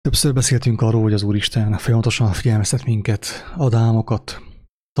Többször beszéltünk arról, hogy az Úristen folyamatosan figyelmeztet minket, ad álmokat,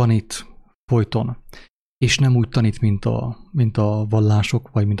 tanít folyton, és nem úgy tanít, mint a vallások,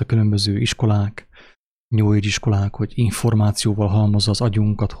 vagy mint a különböző iskolák, New Age iskolák, hogy információval halmozza az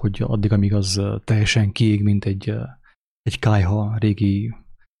agyunkat, hogy addig, amíg az teljesen kiég, mint egy kályha, régi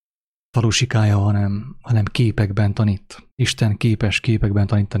falusi kályha, hanem képekben tanít. Isten képes képekben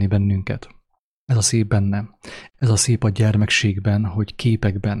tanítani bennünket. Ez a szép benne. Ez a szép a gyermekségben, hogy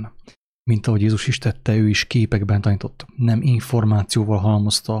képekben, mint ahogy Jézus is tette, ő is képekben tanított. Nem információval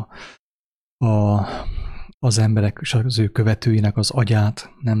halmozta az emberek és az ő követőinek az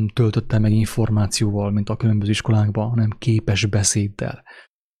agyát, nem töltötte meg információval, mint a különböző iskolákban, hanem képes beszéddel,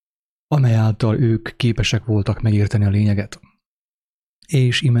 amely által ők képesek voltak megérteni a lényeget.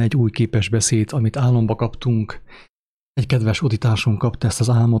 És ime egy új képes beszéd, amit álomba kaptunk. Egy kedves utitársunk kapta ezt az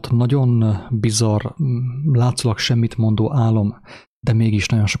álmot, nagyon bizarr, látszólag semmit mondó álom, de mégis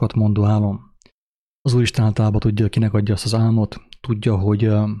nagyon sokat mondó álom. Az Úristen általában tudja, kinek adja azt az álmot, tudja,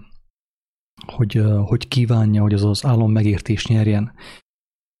 hogy kívánja, hogy az az álom megértés nyerjen.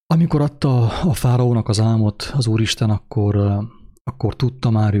 Amikor adta a fáraónak az álmot az Úristen, akkor tudta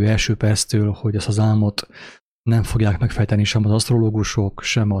már ő első perctől, hogy ezt az álmot nem fogják megfejteni sem az asztrológusok,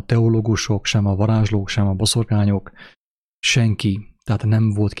 sem a teológusok, sem a varázslók, sem a boszorkányok, senki, tehát nem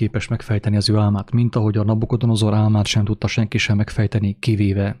volt képes megfejteni az ő álmát, mint ahogy a Nabukodonozor álmát sem tudta senki sem megfejteni,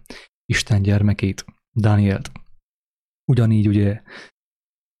 kivéve Isten gyermekét, Dánielt. Ugyanígy ugye,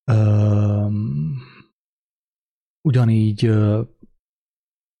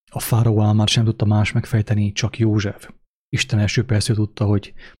 a fáraó álmát sem tudta más megfejteni, csak József. Isten első perctől tudta,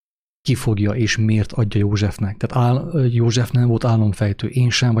 hogy ki fogja és miért adja Józsefnek. Tehát József nem volt álomfejtő, én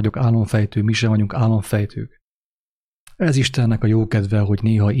sem vagyok álomfejtő, mi sem vagyunk álomfejtők. Ez Istennek a jó kedve, hogy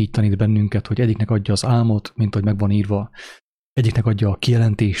néha így tanít bennünket, hogy egyiknek adja az álmot, mint hogy meg van írva, egyiknek adja a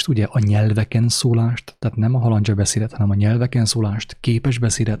kijelentést, ugye a nyelveken szólást, tehát nem a halandzsa beszédet, hanem a nyelveken szólást, képes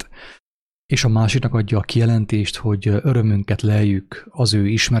beszédet, és a másiknak adja a kijelentést, hogy örömünket leljük az ő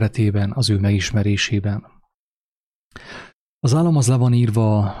ismeretében, az ő megismerésében. Az álom az le van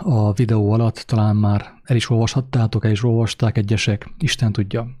írva a videó alatt, talán már el is olvashattátok, el is olvasták egyesek, Isten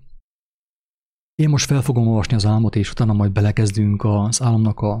tudja. Én most fel fogom olvasni az álmot, és utána majd belekezdünk az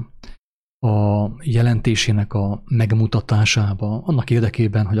álomnak a jelentésének a megmutatásába, annak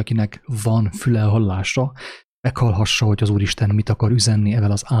érdekében, hogy akinek van füle hallásra, meghallhassa, hogy az Úristen mit akar üzenni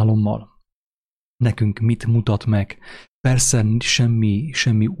ezzel az álommal. Nekünk mit mutat meg. Persze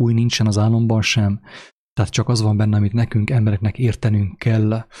semmi új nincsen az álomban sem, tehát csak az van benne, amit nekünk, embereknek értenünk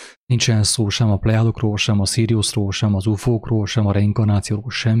kell. Nincsen szó sem a plejádokról, sem a Siriusról, sem az UFO-król, sem a reinkarnációról,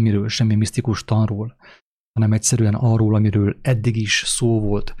 semmiről, semmi misztikus tanról, hanem egyszerűen arról, amiről eddig is szó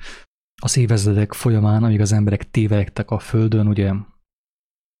volt az évezredek folyamán, amíg az emberek tévegtek a Földön, ugye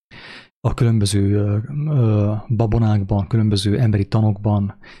a különböző babonákban, különböző emberi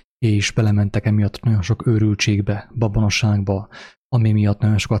tanokban, és belementek emiatt nagyon sok őrültségbe, babonaságba, ami miatt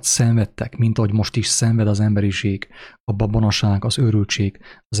nagyon sokat szenvedtek, mint ahogy most is szenved az emberiség, a babonaság, az őrültség,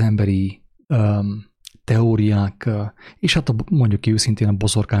 az emberi teóriák, és hát mondjuk ki őszintén a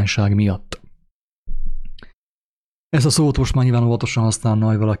boszorkányság miatt. Ezt a szót most már nyilván óvatosan használna,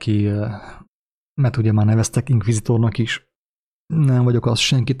 hogy valaki, mert ugye már neveztek inkvizitornak is, nem vagyok az,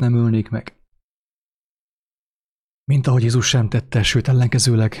 senkit nem ölnék meg. Mint ahogy Jézus sem tette, sőt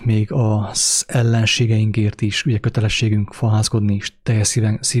ellenkezőleg még az ellenségeinkért is, ugye kötelességünk faházkodni, és teljes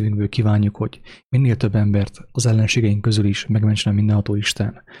szívünkből kívánjuk, hogy minél több embert az ellenségeink közül is megmentsen a mindenható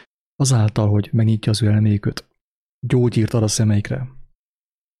Isten. Azáltal, hogy megnyitja az ő elméjüket, gyógyírt ad a szemeikre,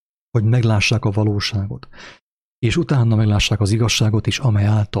 hogy meglássák a valóságot, és utána meglássák az igazságot is, amely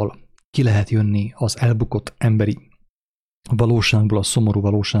által ki lehet jönni az elbukott emberi valóságból, a szomorú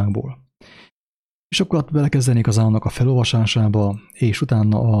valóságból. És akkor belekezdenék az álomnak a felolvasásába, és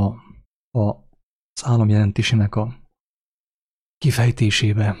utána az álom jelentésének a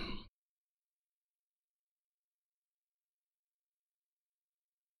kifejtésébe.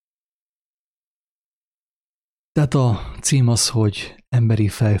 Tehát a cím az, hogy emberi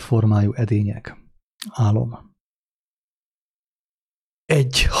fej formájú edények. Álom.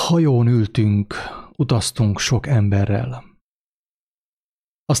 Egy hajón ültünk, utaztunk sok emberrel.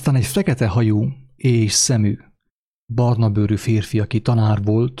 Aztán egy fekete hajú és szemű, barna bőrű férfi, aki tanár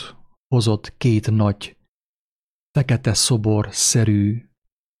volt, hozott 2 nagy, fekete szobor-szerű,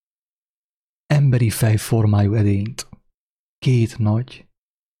 emberi fej formájú edényt. 2 nagy,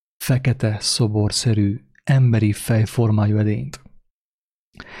 fekete szobor-szerű, emberi fej formájú edényt.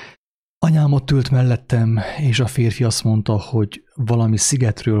 Anyám ott ült mellettem, és a férfi azt mondta, hogy valami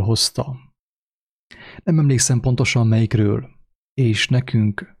szigetről hozta. Nem emlékszem pontosan melyikről. és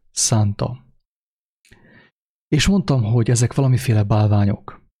nekünk szánta. És mondtam, hogy ezek valamiféle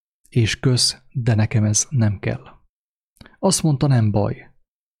bálványok, és kösz, de nekem ez nem kell. Azt mondta, nem baj,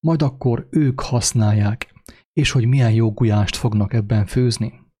 majd akkor ők használják, és hogy milyen jó gulyást fognak ebben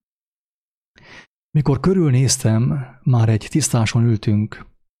főzni. Mikor körülnéztem, már egy tisztáson ültünk,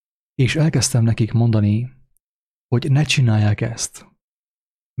 és elkezdtem nekik mondani, hogy ne csinálják ezt,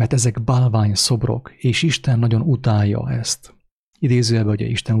 mert ezek bálvány szobrok, és Isten nagyon utálja ezt. Idézőjelben, hogy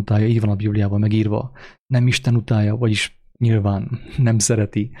Isten utálja, így van a Bibliában megírva. Nem Isten utálja, vagyis nyilván nem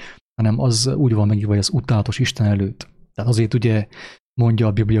szereti, hanem az úgy van megírva, hogy az utálatos Isten előtt. Tehát azért ugye mondja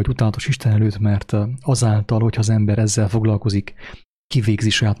a Biblia, hogy utálatos Isten előtt, mert azáltal, hogyha az ember ezzel foglalkozik, kivégzi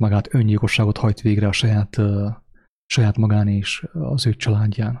saját magát, öngyilkosságot hajt végre a saját magán és az ő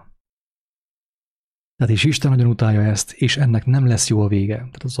családján. Tehát és Isten nagyon utálja ezt, és ennek nem lesz jó a vége.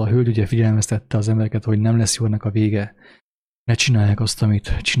 Tehát az a hölgy ugye figyelmeztette az embereket, hogy nem lesz jó ennek a vége. Ne csinálják azt,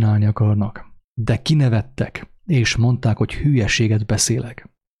 amit csinálni akarnak. De kinevettek, és mondták, hogy hülyeséget beszélek.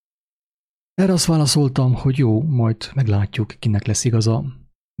 Erre azt válaszoltam, hogy jó, majd meglátjuk, kinek lesz igaza,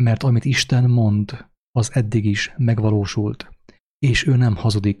 mert amit Isten mond, az eddig is megvalósult, és ő nem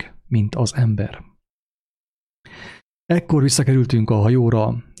hazudik, mint az ember. Ekkor visszakerültünk a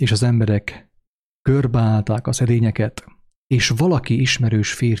hajóra, és az emberek körbeállták az edényeket, és valaki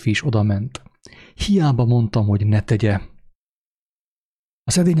ismerős férfi is odament. Hiába mondtam, hogy ne tegye.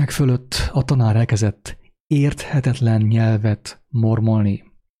 Az edények fölött a tanár elkezdett érthetetlen nyelvet mormolni,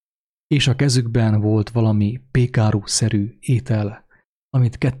 és a kezükben volt valami pékáru-szerű étel,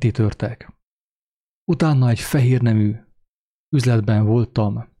 amit ketté törtek. Utána egy fehér nemű üzletben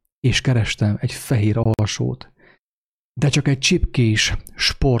voltam, és kerestem egy fehér alsót, de csak egy csipkés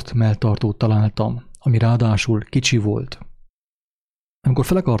sportmelltartót találtam, ami ráadásul kicsi volt. Amikor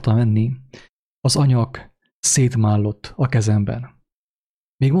fel akartam venni, az anyag szétmállott a kezemben.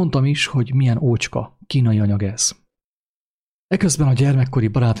 Még mondtam is, hogy milyen ócska, kínai anyag ez. Eközben a gyermekkori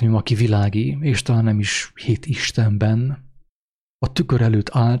barátnőm, aki világi, és talán nem is hitt Istenben, a tükör előtt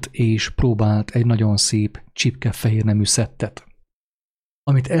állt és próbált egy nagyon szép csipke-fehér nemű szettet,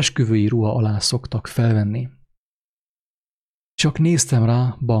 amit esküvői ruha alá szoktak felvenni. Csak néztem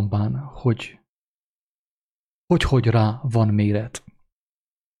rá bambán, hogy rá van méret.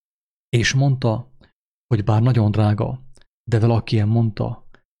 És mondta, hogy bár nagyon drága, de valakien mondta,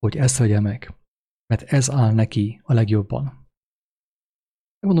 hogy ezt vegye meg, mert ez áll neki a legjobban.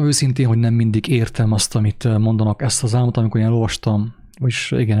 Mondom őszintén, hogy nem mindig értem azt, amit mondanak. Ezt az álmot, amikor én elolvastam,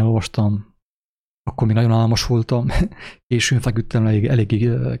 vagyis igen, elolvastam, akkor még nagyon álmos voltam, későn feküdtem, elég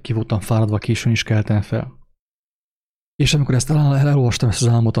ki voltam fáradva, későn is keltem fel. És amikor ezt elolvastam, ezt az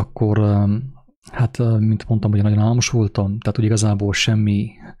álmot, akkor, hát, mint mondtam, hogy nagyon álmos voltam, tehát hogy igazából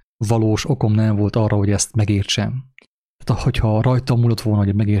semmi valós okom nem volt arra, hogy ezt megértsem. Tehát, hogyha rajtam múlott volna,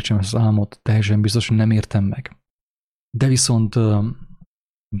 hogy megértsem ezt az álmot, teljesen biztos, hogy nem értem meg. De viszont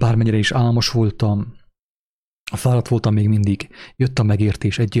bármennyire is álmos voltam, fáradt voltam még mindig, jött a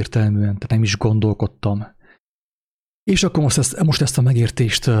megértés egyértelműen, tehát nem is gondolkodtam. És akkor most ezt a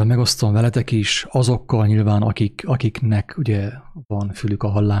megértést megosztom veletek is, azokkal nyilván, akiknek ugye van fülük a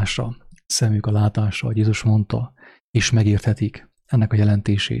hallásra, szemük a látásra, ahogy Jézus mondta, és megérthetik ennek a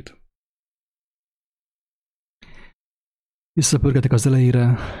jelentését. Visszapörgetek az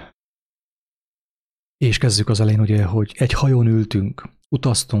elejére, és kezdjük az elején, ugye, hogy egy hajón ültünk,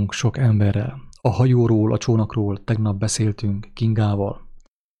 utaztunk sok emberrel. A hajóról, a csónakról tegnap beszéltünk Kingával.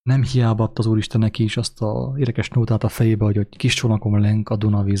 Nem hiába adta az Úristen neki is azt a érdekes nótát a fejébe, hogy kis csónakom lenk a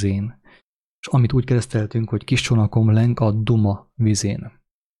Duna vizén. És amit úgy kereszteltünk, hogy kis csónakom lenk a Duma vizén.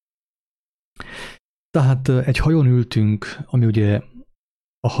 Tehát egy hajón ültünk, ami ugye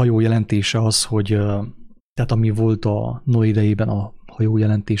a hajó jelentése az, hogy tehát ami volt a Noé idejében a hajó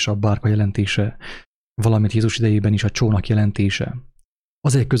jelentése, a bárka jelentése, valamint Jézus idejében is a csónak jelentése.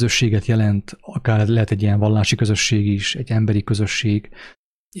 Az egy közösséget jelent, akár lehet egy ilyen vallási közösség is, egy emberi közösség,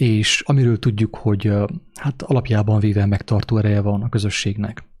 és amiről tudjuk, hogy hát alapjában véve megtartó ereje van a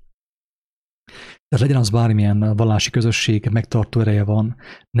közösségnek. Tehát legyen az bármilyen vallási közösség, megtartó ereje van,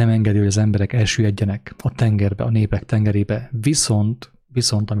 nem engedi, hogy az emberek elsüllyedjenek a tengerbe, a népek tengerébe.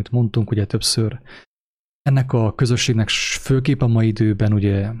 Viszont, amit mondtunk ugye többször, ennek a közösségnek főképp a mai időben,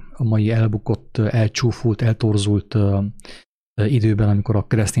 ugye a mai elbukott, elcsúfult, eltorzult időben, amikor a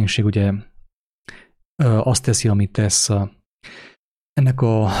kereszténység ugye azt teszi, amit tesz, ennek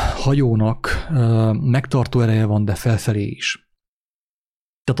a hajónak megtartó ereje van, de felfelé is.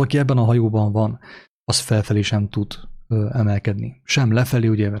 Tehát aki ebben a hajóban van, az felfelé sem tud emelkedni. Sem lefelé,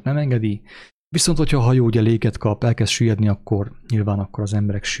 ugye, mert nem engedi. Viszont, hogyha a hajó ugye léket kap, elkezd süllyedni, akkor nyilván akkor az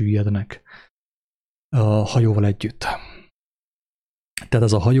emberek süllyednek a hajóval együtt. Tehát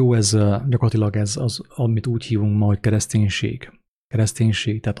ez a hajó, ez gyakorlatilag ez az, amit úgy hívunk ma, hogy kereszténység.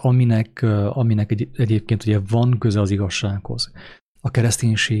 Kereszténység, tehát aminek egyébként ugye van köze az igazsághoz. A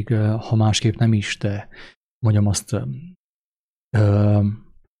kereszténység, ha másképp nem is, de mondjam azt,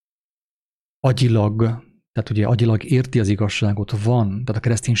 agyilag, tehát ugye agyilag érti az igazságot, van, tehát a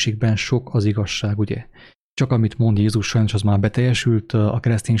kereszténységben sok az igazság, ugye. Csak amit mond Jézus, sajnos az már beteljesült a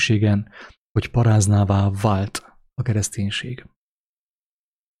kereszténységen, hogy paráznává vált a kereszténység.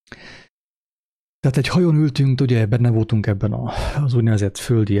 Tehát egy hajón ültünk, ugye benne voltunk ebben az úgynevezett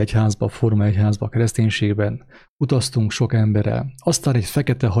földi egyházba, forma egyházba, a kereszténységben, utaztunk sok emberrel, aztán egy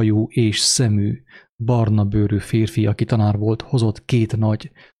fekete hajú és szemű, barna bőrű férfi, aki tanár volt, hozott 2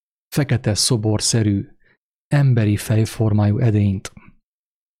 nagy, fekete szoborszerű, emberi fejformájú edényt.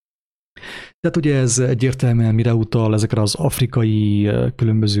 Tehát ugye ez egyértelműen mire utal, ezekre az afrikai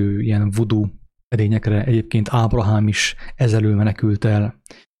különböző ilyen voodoo edényekre, egyébként Ábrahám is ezelől menekült el,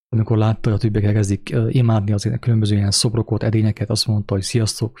 amikor látta, hogy a többiek elkezdik imádni az különböző ilyen szobrokat, edényeket, azt mondta, hogy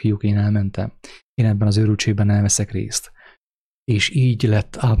sziasztok, fiúk, én elmentem. Én ebben az őrültségben nem veszek részt. És így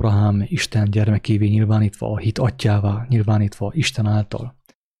lett Ábrahám Isten gyermekévé nyilvánítva, a hit atyjává nyilvánítva Isten által.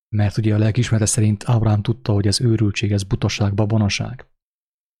 Mert ugye a lelkiismerete szerint Ábrahám tudta, hogy ez őrültség, ez butaság, babonaság.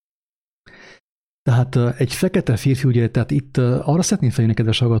 Tehát egy fekete férfi, ugye, tehát itt arra szeretném felhívni,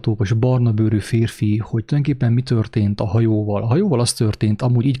 kedves hallgatók, hogy barna bőrű férfi, hogy tulajdonképpen mi történt a hajóval. A hajóval az történt,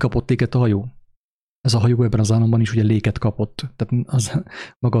 amúgy így kapott léket a hajó. Ez a hajó ebben az államban is ugye léket kapott. Tehát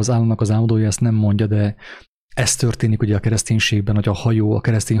maga az államnak az álmodója ezt nem mondja, de ez történik ugye a kereszténységben, hogy a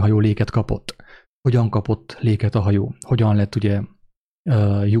keresztény hajó léket kapott. Hogyan kapott léket a hajó? Hogyan lett ugye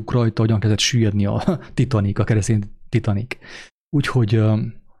lyuk rajta, hogyan kezdett süllyedni a Titanic, a keresztény Titanic. Úgyhogy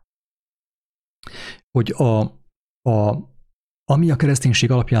hogy ami a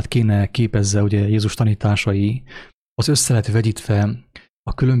kereszténység alapját kéne képezze, ugye Jézus tanításai, az össze lett vegyítve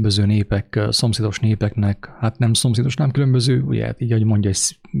a különböző népek, szomszédos népeknek, hát nem szomszédos, nem különböző, ugye így, ahogy mondja,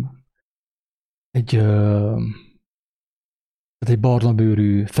 egy barna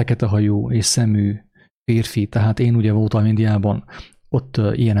bőrű, fekete hajú és szemű férfi, tehát én ugye voltam Indiában, ott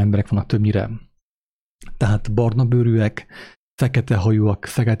ilyen emberek vannak többnyire. Tehát barna bőrűek, fekete hajúak,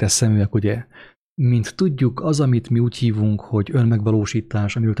 fekete szeműek, ugye. Mint tudjuk, az, amit mi úgy hívunk, hogy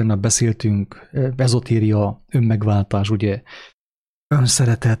önmegvalósítás, amiről tegnap beszéltünk, ezotéria, önmegváltás, ugye,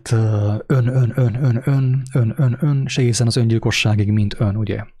 önszeretet, ön, és egészen az öngyilkosságig, mint ön,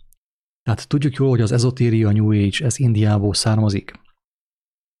 ugye. Tehát tudjuk jól, hogy az ezotéria, a New Age, ez Indiából származik.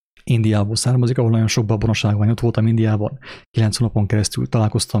 Ahol nagyon sok babonaság van. Ott voltam Indiában, 90 napon keresztül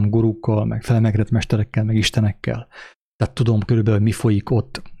találkoztam gurukkal, meg felmelegedett mesterekkel, meg istenekkel. Tehát tudom körülbelül, mi folyik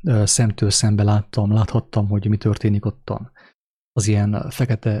ott, szemtől szembe láthattam, hogy mi történik ottan. Az ilyen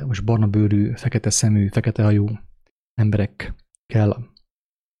fekete, most barna bőrű, fekete szemű, fekete hajú emberekkel.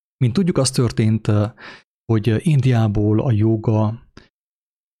 Mint tudjuk, az történt, hogy Indiából a jóga,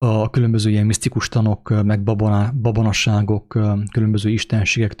 a különböző ilyen misztikus tanok, meg babonasságok, különböző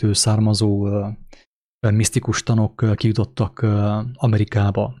istenségektől származó misztikus tanok kijutottak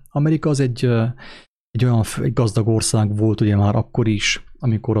Amerikába. Amerika az egy olyan gazdag ország volt ugye már akkor is,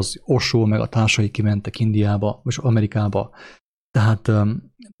 amikor az Osho meg a társai kimentek Indiába, vagy Amerikába. Tehát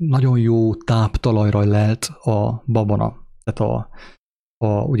nagyon jó táptalajra lelt a babona. Tehát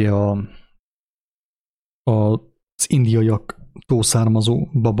ugye az indiaiaktól származó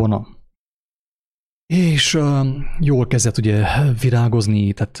babona. És jól kezdett ugye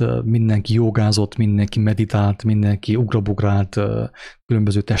virágozni, tehát mindenki jogázott, mindenki meditált, mindenki ugrabugrált,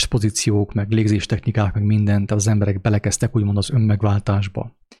 különböző testpozíciók, meg légzéstechnikák, meg mindent, tehát az emberek belekezdtek úgymond az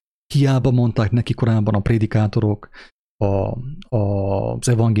önmegváltásba. Hiába mondták neki korábban a prédikátorok, az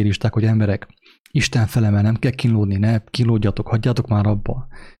evangélisták, hogy emberek, Isten felemel, nem kell kínlódni, ne kínlódjatok, hagyjátok már abba.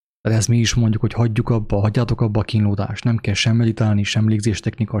 Tehát ezt mi is mondjuk, hogy hagyjátok abba a kínlódást, nem kell sem meditálni, sem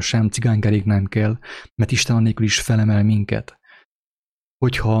légzéstechnika, sem cigánykerék nem kell, mert Isten annélkül is felemel minket.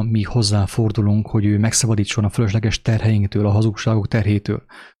 Hogyha mi hozzáfordulunk, hogy ő megszabadítson a fölösleges terheinktől, a hazugságok terhétől,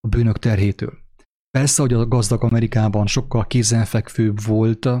 a bűnök terhétől. Persze, hogy a gazdag Amerikában sokkal kézenfekvőbb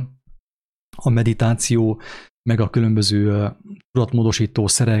volt a meditáció, meg a különböző tudatmódosító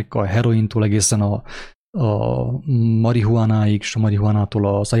szerek, a herointól egészen a marihuánáig, és a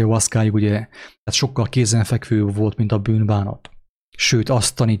marihuánától az ayahuascaig, ugye, tehát sokkal kézenfekvőbb volt, mint a bűnbánat. Sőt,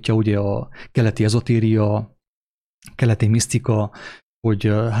 azt tanítja ugye a keleti ezotéria, keleti misztika, hogy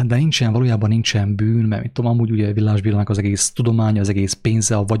hát de valójában nincsen bűn, mert mit tudom, amúgy ugye világnak az egész tudománya, az egész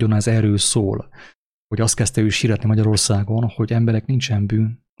pénze, a vagyona, ez erről szól. Hogy azt kezdte ő síretni Magyarországon, hogy emberek nincsen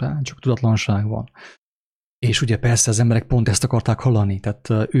bűn, csak tudatlanság van. És ugye persze az emberek pont ezt akarták hallani, tehát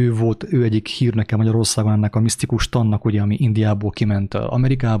ő egyik hírnöke Magyarországon ennek a misztikus tannak, ugye, ami Indiából kiment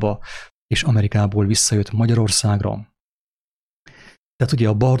Amerikába, és Amerikából visszajött Magyarországra. Tehát ugye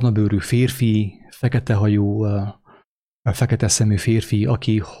a barna bőrű férfi, fekete hajú, fekete szemű férfi,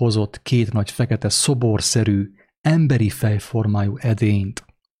 aki hozott két nagy fekete szoborszerű, emberi fejformájú edényt,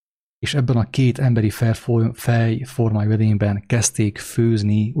 és ebben a két emberi fejformájú edényben kezdték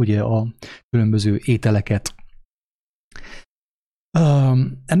főzni ugye a különböző ételeket.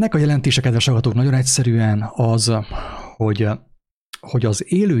 Ennek a jelentése, kedves hallgatók, nagyon egyszerűen az, hogy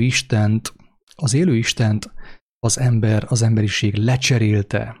az élő Istent az emberiség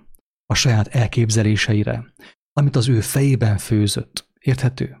lecserélte a saját elképzeléseire, amit az ő fejében főzött.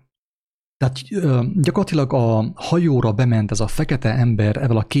 Érthető? Tehát gyakorlatilag a hajóra bement ez a fekete ember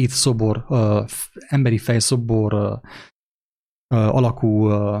ezzel a két szobor, emberi fejszobor alakú,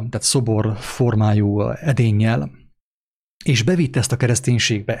 tehát szobor formájú edénnyel, és bevitte ezt a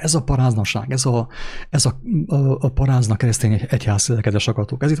kereszténységbe. Ez a paráznaság, ez a parázna keresztény egyház, kedves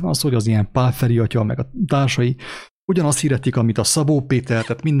hallgatók. Ez itt van az, hogy az ilyen Pál Feri atya, meg a társai ugyanazt hirdetik, amit a Szabó Péter,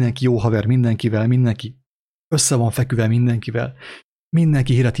 tehát mindenki jó haver mindenkivel, mindenki össze van feküvel mindenkivel,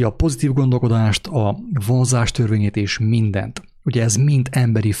 mindenki hirdeti a pozitív gondolkodást, a vonzás törvényét és mindent. Ugye ez mind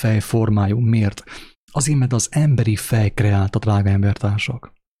emberi fej formájú. Miért? Azért, mert az emberi fej kreálta, drága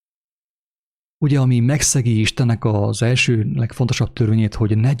embertársak. Ugye, ami megszegi Istennek az első legfontosabb törvényét,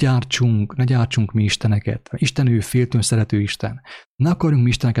 hogy ne gyártsunk mi isteneket. Isten ő féltőn szerető Isten. Ne akarjunk mi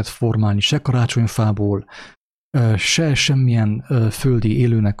isteneket formálni, se karácsonyfából, se semmilyen földi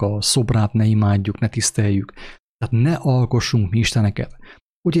élőnek a szobrát ne imádjuk, ne tiszteljük. Tehát ne alkossunk mi isteneket.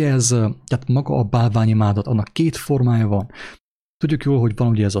 Ugye ez, tehát maga a bálványimádat, annak két formája van. Tudjuk jól, hogy van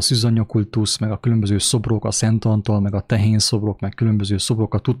ugye ez a szűzanyagkultusz, meg a különböző szobrok, a Szent Antal, meg a tehén szobrok, meg különböző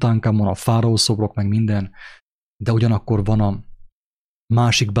szobrok, a Tutankamon, a fáraó szobrok, meg minden. De ugyanakkor van a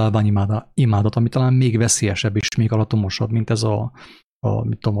másik bálványimádat, ami talán még veszélyesebb és még alatomosabb, mint ez a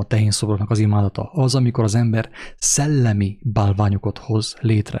tehén szobroknak az imádata. Az, amikor az ember szellemi bálványokat hoz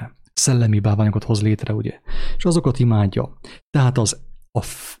létre. Ugye? És azokat imádja. Tehát az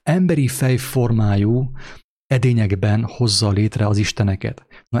emberi fejformájú edényekben hozza létre az isteneket.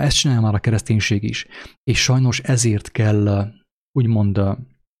 Na ezt csinálja már a kereszténység is. És sajnos ezért kell úgymond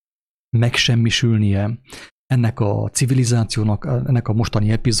megsemmisülnie ennek a civilizációnak, ennek a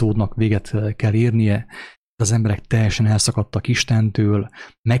mostani epizódnak véget kell érnie. Az emberek teljesen elszakadtak Istentől,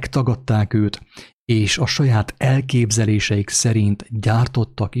 megtagadták őt, és a saját elképzeléseik szerint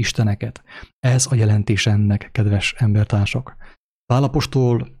gyártottak isteneket. Ez a jelentés ennek, kedves embertársak. Pál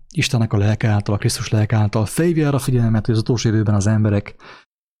apostol Istennek a lelke által, a Krisztus lelke által felhívja arra figyelmet, hogy az utolsó időben az emberek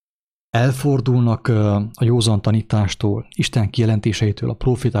elfordulnak a józan tanítástól, Isten kijelentéseitől, a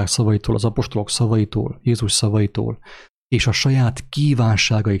proféták szavaitól, az apostolok szavaitól, Jézus szavaitól, és a saját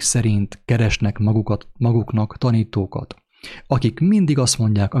kívánságaik szerint keresnek maguknak tanítókat, akik mindig azt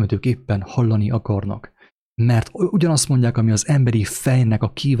mondják, amit ők éppen hallani akarnak. Mert ugyanazt mondják, ami az emberi fejnek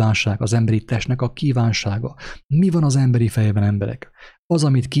a kívánsága, az emberi testnek a kívánsága. Mi van az emberi fejben, emberek? Az,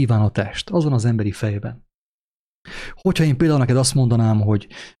 amit kíván a test, az van az emberi fejben. Hogyha én például neked azt mondanám, hogy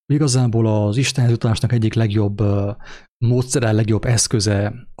igazából az Istenhez jutásnak egyik legjobb módszere, legjobb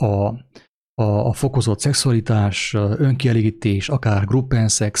eszköze a fokozott szexualitás, önkielégítés, akár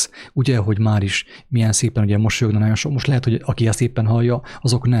gruppenszex, ugye, hogy már is milyen szépen ugye mosolyogna nagyon sok. Most lehet, hogy aki ezt éppen hallja,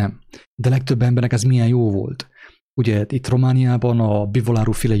 azok nem. De legtöbb embernek ez milyen jó volt. Ugye itt Romániában a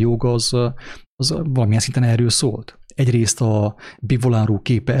bivolárú féle jóga az valamilyen szinten erről szólt. Egyrészt a bivolárú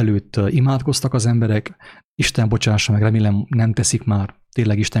képe előtt imádkoztak az emberek, Isten bocsássa meg, remélem nem teszik már,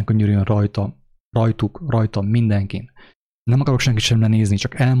 tényleg Isten könyörüljön rajtam mindenkin. Nem akarok senkit sem lenézni,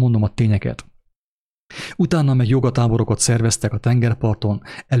 csak elmondom a tényeket. Utána meg jogatáborokat szerveztek a tengerparton,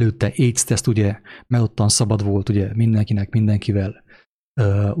 előtte AIDS-teszt, ugye, mert ottan szabad volt, ugye, mindenkivel,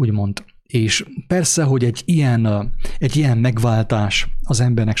 úgymond. És persze, hogy egy ilyen megváltás az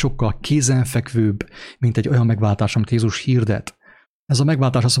embernek sokkal kézenfekvőbb, mint egy olyan megváltás, amit Jézus hirdet. Ez a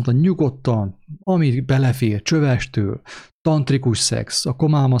megváltás azt mondta, nyugodtan, ami belefér, csövestől, tantrikus szex, a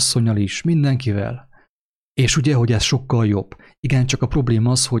komámasszonnyal is, mindenkivel. És ugye, hogy ez sokkal jobb. Igen, csak a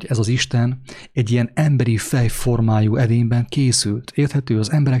probléma az, hogy ez az Isten egy ilyen emberi fejformájú edényben készült. Érthető?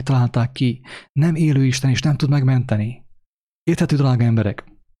 Az emberek találták ki. Nem élő Isten, és nem tud megmenteni. Érthető, drága emberek?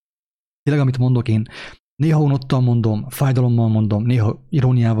 Tényleg, amit mondok én, néha unottan mondom, fájdalommal mondom, néha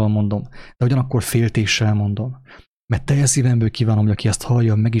iróniával mondom, de ugyanakkor féltéssel mondom. Mert teljes szívemből kívánom, hogy aki ezt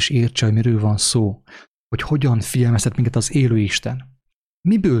hallja, meg is értse, hogy miről van szó, hogy hogyan figyelmeztet minket az élő Isten.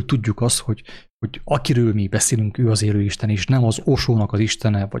 Miből tudjuk azt, hogy akiről mi beszélünk, ő az élő Isten, és nem az Osónak az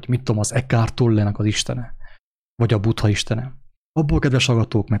istene, vagy mit tudom, az Eckhart Tollének az istene. vagy a Buddha istene. Abból, kedves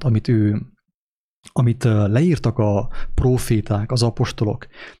hallgatók, mert amit leírtak a próféták, az apostolok,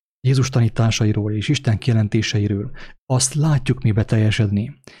 Jézus tanításairól és Isten kijelentéseiről, azt látjuk mi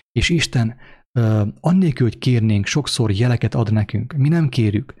beteljesedni. És Isten annélkül, hogy kérnénk, sokszor jeleket ad nekünk. Mi nem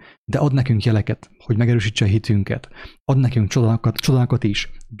kérjük, de ad nekünk jeleket, hogy megerősítse a hitünket. Ad nekünk csodákat is,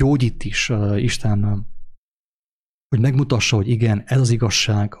 gyógyít is Isten, hogy megmutassa, hogy igen, ez az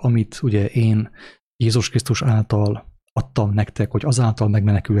igazság, amit ugye én Jézus Krisztus által adtam nektek, hogy azáltal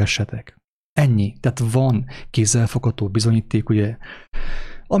megmenekülhessetek. Ennyi. Tehát van kézzelfogható bizonyíték, ugye,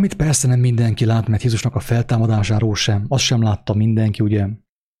 amit persze nem mindenki lát, mert Jézusnak a feltámadásáról sem, azt sem látta mindenki, ugye,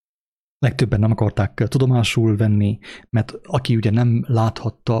 legtöbben nem akarták tudomásul venni, mert aki ugye nem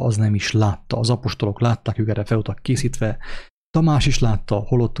láthatta, az nem is látta. Az apostolok látták, ők erre fel voltak készítve. Tamás is látta,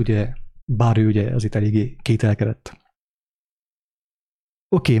 holott ugye, bár ő ugye az itt eléggé kételkedett.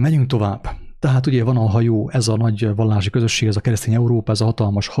 Oké, megyünk tovább. Tehát ugye van a hajó, ez a nagy vallási közösség, ez a keresztény Európa, ez a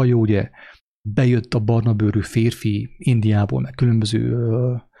hatalmas hajó, ugye bejött a barnabőrű férfi Indiából, meg különböző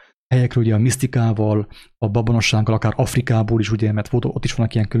helyekről, ugye a misztikával, a babonossággal, akár Afrikából is, ugye, mert ott is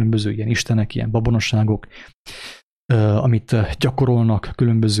vannak ilyen különböző ilyen istenek, ilyen babonosságok, amit gyakorolnak,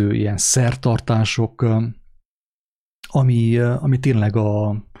 különböző ilyen szertartások, ami tényleg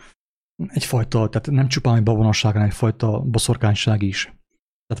egyfajta, tehát nem csupán egy babonosság, hanem egyfajta boszorkányság is.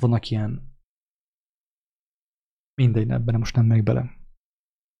 Tehát vannak ilyen, mindegy, ebben most nem megy bele.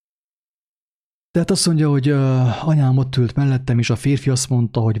 Tehát azt mondja, hogy anyám ott ült mellettem, és a férfi azt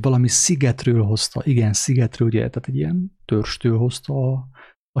mondta, hogy valami szigetről hozta. Igen, szigetről, ugye, tehát egy ilyen törstől hozta,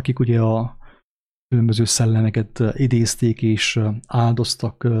 akik ugye a különböző szellemeket idézték, és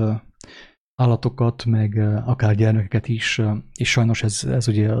áldoztak állatokat, meg akár gyermekeket is, és sajnos ez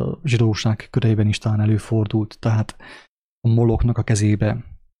ugye a zsidóság köreiben is talán előfordult, tehát a moloknak a kezébe.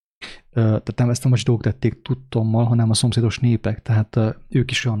 Tehát ezt nem a zsidók tették tudtommal, hanem a szomszédos népek, tehát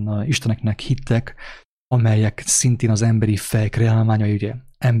ők is olyan isteneknek hittek, amelyek szintén az emberi fej kreálmányai, ugye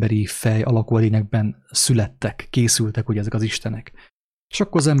emberi fej alakú edényekben születtek, készültek ugye ezek az istenek. És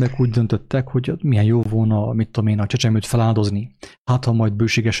akkor az emberek úgy döntöttek, hogy milyen jó volna, mit tudom én, a csecsemőt feláldozni. Hát, ha majd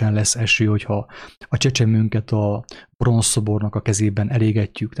bőségesen lesz eső, hogyha a csecsemőnket a bronzszobornak a kezében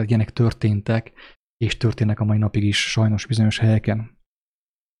elégetjük. Tehát ilyenek történtek, és történnek a mai napig is sajnos bizonyos helyeken.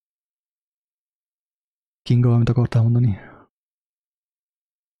 Kinga, amit akartál mondani?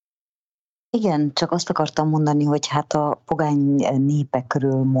 Igen, csak azt akartam mondani, hogy hát a pogány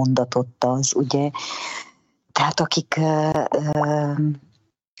népekről mondatott az, ugye, tehát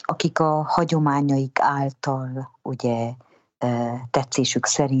akik a hagyományaik által, ugye, tetszésük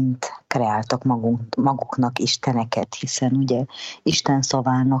szerint kreáltak maguknak isteneket, hiszen ugye Isten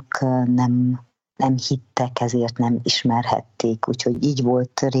szavának nem hittek, ezért nem ismerhették, úgyhogy így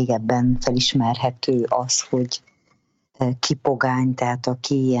volt régebben felismerhető az, hogy ki pogány, tehát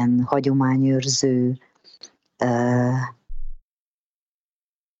aki ilyen hagyományőrző,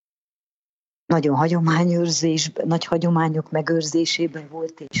 nagyon nagy hagyományok megőrzésében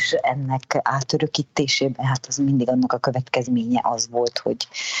volt, és ennek átörökítésében, hát az mindig annak a következménye az volt,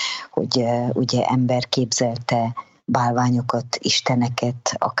 hogy ugye ember képzelte bálványokat,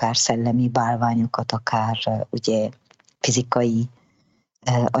 isteneket, akár szellemi bálványokat, akár ugye fizikai,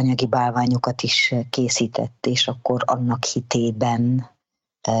 anyagi bálványokat is készített, és akkor annak hitében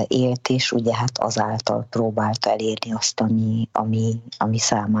élt, és ugye hát azáltal próbálta elérni azt, ami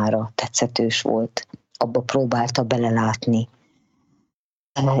számára tetszetős volt. Abba próbálta belelátni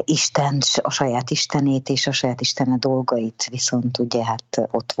Isten, a saját istenét és a saját istene dolgait, viszont ugye hát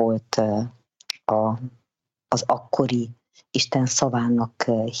ott volt az akkori Isten szavának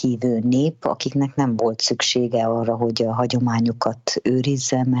hívő nép, akiknek nem volt szüksége arra, hogy a hagyományokat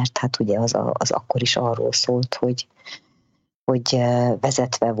őrizze, mert hát ugye az akkor is arról szólt, hogy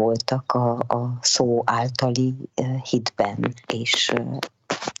vezetve voltak a szó általi hitben, és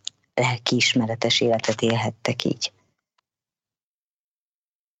lelkiismeretes életet élhettek így.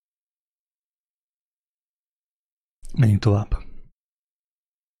 Menjünk tovább.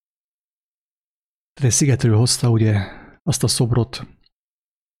 Tehát egy szigetről hozta ugye azt a szobrot,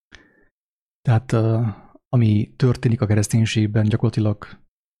 tehát ami történik a kereszténységben, gyakorlatilag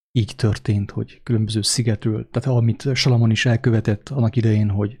így történt, hogy különböző szigetről, tehát amit Salamon is elkövetett annak idején,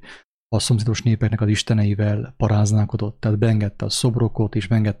 hogy a szomszédos népeknek az isteneivel paráználkodott, tehát beengedte a szobrokat, és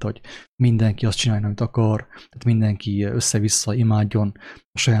beengedte, hogy mindenki azt csinálja, amit akar, tehát mindenki össze-vissza imádjon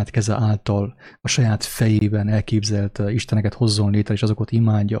a saját keze által, a saját fejében elképzelt isteneket hozzon létre, és azokat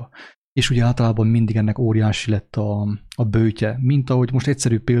imádja. És ugye általában mindig ennek óriási lett a böjtje, mint ahogy most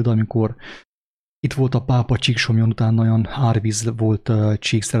egyszerű példa, amikor Itt volt a pápa Csíksomjon, utána olyan árvíz volt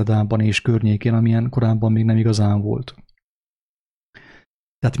Csíkszeredában és környékén, amilyen korábban még nem igazán volt.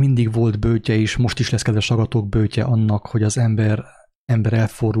 Tehát mindig volt böjtje, és most is lesz, kedves hallgatók, böjtje annak, hogy az ember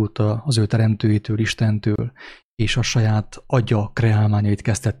elfordult az ő teremtőjétől, Istentől, és a saját agya kreálmányait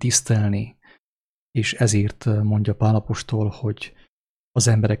kezdte tisztelni, és ezért mondja Pál apostol, hogy az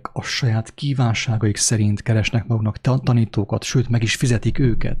emberek a saját kívánságaik szerint keresnek maguknak tanítókat, sőt, meg is fizetik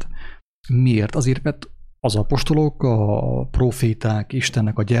őket. Miért? Azért, mert az apostolok, a proféták,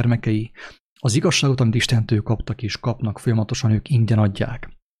 Istennek a gyermekei, az igazságot, amit Istentől kaptak és kapnak, folyamatosan ők ingyen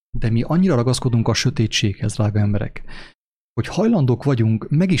adják. De mi annyira ragaszkodunk a sötétséghez, drága emberek, hogy hajlandók vagyunk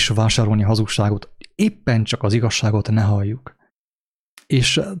meg is vásárolni a hazugságot, éppen csak az igazságot ne halljuk.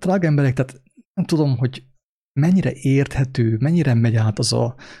 És drága emberek, tehát nem tudom, hogy mennyire érthető, mennyire megy át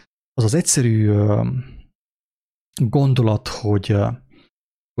az egyszerű gondolat, hogy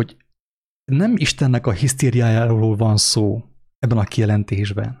nem Istennek a hisztériájáról van szó ebben a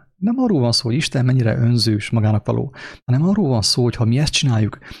kijelentésben. Nem arról van szó, hogy Isten mennyire önzős, magának való, hanem arról van szó, hogy ha mi ezt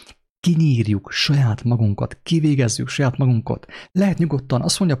csináljuk, kinyírjuk saját magunkat, kivégezzük saját magunkat. Lehet nyugodtan,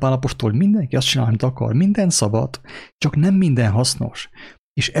 azt mondja Pál apostol, mindenki azt csinál, amit akar, minden szabad, csak nem minden hasznos.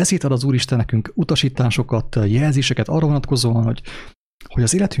 És ezért ad az Úristen nekünk utasításokat, jelzéseket arra vonatkozóan, hogy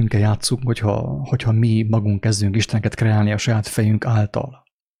az életünkkel játszunk, hogyha mi magunk kezdünk Isteneket kreálni a saját fejünk által.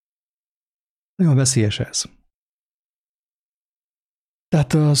 Nagyon veszélyes ez.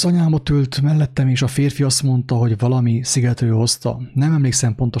 Tehát az anyám ott ült mellettem, és a férfi azt mondta, hogy valami szigetről hozta. Nem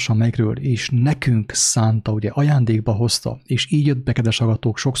emlékszem pontosan melyikről, és nekünk szánta, ugye ajándékba hozta, és így jött be, kedves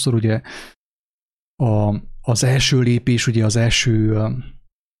hallgatók, sokszor ugye az első lépés, ugye az első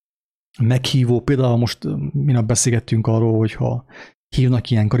meghívó, például most minap beszélgettünk arról, hogyha hívnak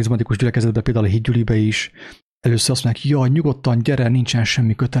ilyen karizmatikus gyülekezetbe, például a hídgyülibe is, először azt mondják, jaj, nyugodtan gyere, nincsen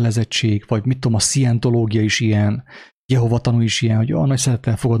semmi kötelezettség, vagy mit tudom, a szientológia is ilyen, Jehova tanú is ilyen, hogy nagy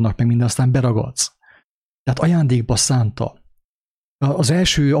szeretettel fogadnak meg minden, aztán beragadsz. Tehát ajándékba szánta. Az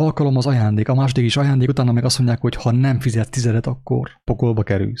első alkalom az ajándék, a második is ajándék, utána meg azt mondják, hogy ha nem fizetsz 10, akkor pokolba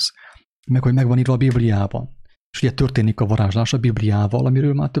kerülsz. Meg hogy megvan írva a Bibliában. És ugye történik a varázslás a Bibliával,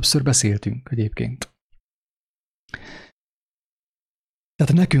 amiről már többször beszéltünk egyébként.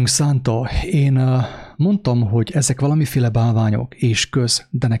 Tehát nekünk szánta, én mondtam, hogy ezek valamiféle bálványok és köz,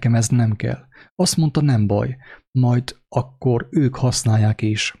 de nekem ez nem kell. Azt mondta, nem baj, majd akkor ők használják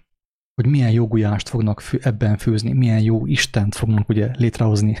is, hogy milyen jó gulyást fognak ebben főzni, milyen jó Istent fognak ugye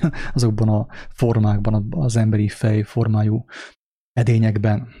létrehozni azokban a formákban, az emberi fej formájú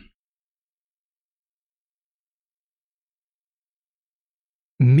edényekben.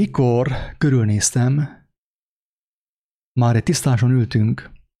 Mikor körülnéztem, már egy tisztáson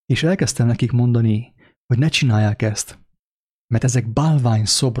ültünk, és elkezdtem nekik mondani, hogy ne csinálják ezt, mert ezek bálvány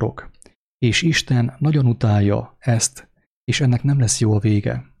szobrok, és Isten nagyon utálja ezt, és ennek nem lesz jó a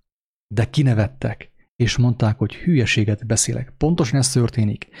vége. De kinevettek, és mondták, hogy hülyeséget beszélek. Pontosan ez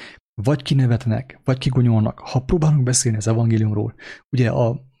történik. Vagy kinevetnek, vagy kigonyolnak. Ha próbálunk beszélni az evangéliumról, ugye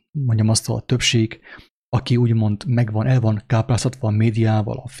mondjam azt, a többség, aki úgymond el van kápráztatva a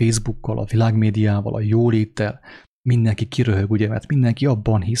médiával, a Facebookkal, a világmédiával, a jóléttel, mindenki kiröhög, ugye, mert mindenki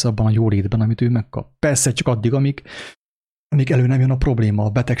abban hisz, abban a jólétben, amit ő megkap. Persze csak addig, amíg elő nem jön a probléma, a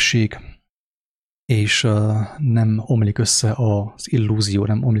betegség, és nem omlik össze az illúzió,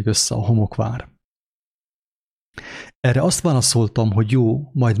 nem omlik össze a homokvár. Erre azt válaszoltam, hogy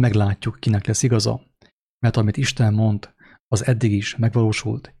jó, majd meglátjuk, kinek lesz igaza, mert amit Isten mond, az eddig is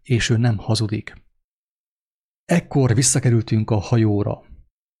megvalósult, és ő nem hazudik. Ekkor visszakerültünk a hajóra,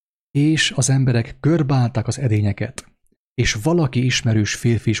 és az emberek körbeállták az edényeket, és valaki ismerős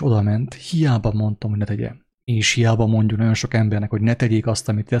férfi is odament, hiába mondtam, hogy ne tegye. És hiába mondjuk nagyon sok embernek, hogy ne tegyék azt,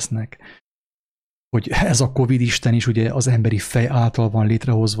 amit tesznek, hogy ez a Covid Isten is ugye az emberi fej által van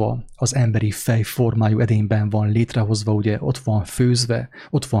létrehozva, az emberi fej formájú edényben van létrehozva, ugye ott van főzve,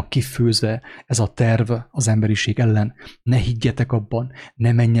 ott van kifőzve ez a terv az emberiség ellen. Ne higgyetek abban,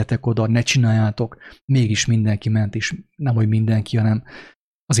 ne menjetek oda, ne csináljátok. Mégis mindenki ment, és nem hogy mindenki, hanem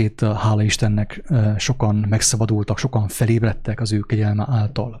azért hála Istennek sokan megszabadultak, sokan felébredtek az ő kegyelme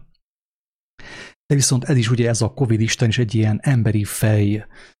által. De viszont ez is ugye ez a Covid Isten is egy ilyen emberi fej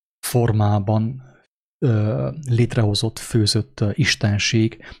formában létrehozott, főzött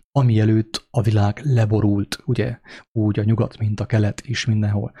istenség, ami előtt a világ leborult, ugye, úgy a nyugat, mint a kelet is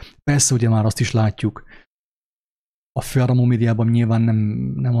mindenhol. Persze ugye már azt is látjuk, a főáramú médiában nyilván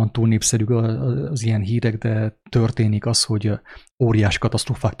nem van túl népszerű az ilyen hírek, de történik az, hogy óriási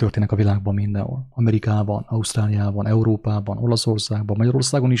katasztrófák történnek a világban mindenhol. Amerikában, Ausztráliában, Európában, Olaszországban,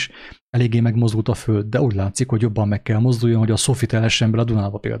 Magyarországon is eléggé megmozdult a föld, de úgy látszik, hogy jobban meg kell mozduljon, hogy a Sofit elessen bele a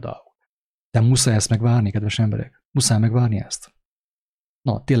Dunába például. De muszáj ezt megvárni, kedves emberek? Muszáj megvárni ezt?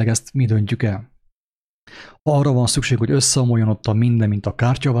 Na, tényleg ezt mi döntjük el? Arra van szükség, hogy összeomoljon ott a minden, mint a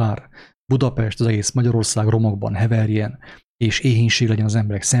kártyavár, Budapest, az egész Magyarország romokban heverjen, és éhínség legyen, az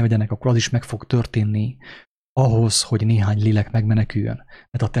emberek szenvedjenek, akkor az is meg fog történni ahhoz, hogy néhány lélek megmeneküljön,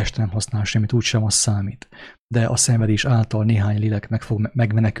 mert a test nem használ semmit, úgysem az számít. De a szenvedés által néhány lélek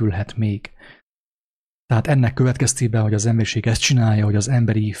megmenekülhet még. Tehát ennek következtében, hogy az emberiség ezt csinálja, hogy az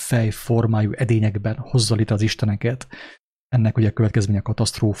emberi fej formájú edényekben hozza létre az isteneket, ennek ugye következménye a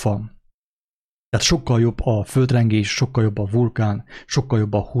katasztrófa. Tehát sokkal jobb a földrengés, sokkal jobb a vulkán, sokkal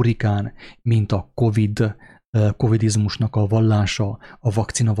jobb a hurikán, mint a covidizmusnak a vallása, a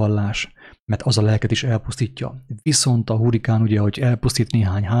vakcinavallás, mert az a lelket is elpusztítja. Viszont a hurikán ugye, hogy elpusztít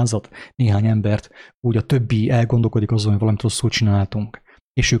néhány házat, néhány embert, úgy a többi elgondolkodik azon, hogy valamit rosszul csináltunk,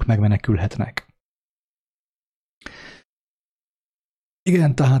 és ők megmenekülhetnek.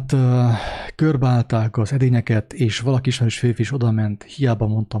 Igen, tehát körbeállták az edényeket, és valaki ismerős férfi is odament, hiába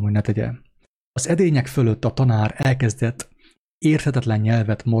mondtam, hogy ne tegye. Az edények fölött a tanár elkezdett érthetetlen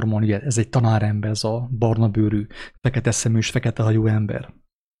nyelvet mormolni, ugye ez egy tanárember, ez a barna bőrű, fekete szemű, fekete hajú ember.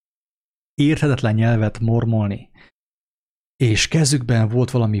 Érthetetlen nyelvet mormolni, és kezükben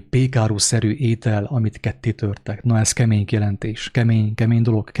volt valami pékáru-szerű étel, amit ketté törtek. Na ez kemény kijelentés, kemény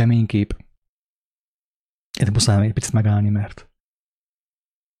dolog, kemény kép. Én muszáj egy picit megállni, mert...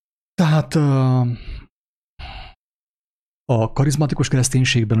 Tehát a karizmatikus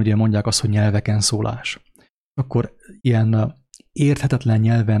kereszténységben ugye mondják azt, hogy nyelveken szólás. Akkor ilyen érthetetlen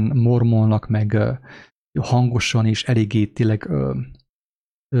nyelven mormolnak meg hangosan és eléggé tényleg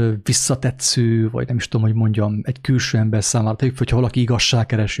visszatetsző, vagy nem is tudom, hogy mondjam, egy külső ember számára, tehát hogyha valaki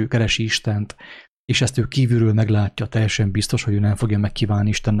igazságkereső, keresi Istent, és ezt ő kívülről meglátja, teljesen biztos, hogy ő nem fogja megkívánni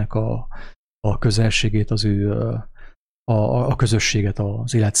Istennek a közelségét, az ő a közösséget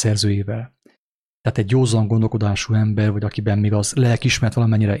az élet szerzőjével. Tehát egy józan gondolkodású ember, vagy akiben még az lelkiismeret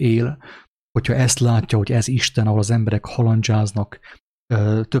valamennyire él, hogyha ezt látja, hogy ez Isten, ahol az emberek halandzsáznak,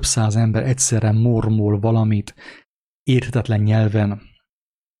 több száz ember egyszerre mormol valamit érthetetlen nyelven,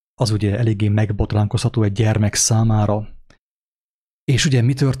 az ugye eléggé megbotránkozható egy gyermek számára. És ugye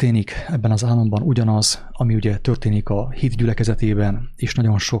mi történik ebben az álomban? Ugyanaz, ami ugye történik a hit gyülekezetében, és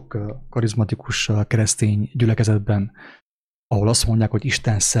nagyon sok karizmatikus keresztény gyülekezetben, ahol azt mondják, hogy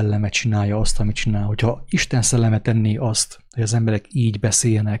Isten szelleme csinálja azt, amit csinál. Hogyha Isten szelleme tenné azt, hogy az emberek így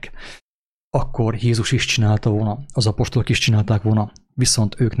beszéljenek, akkor Jézus is csinálta volna, az apostolok is csinálták volna,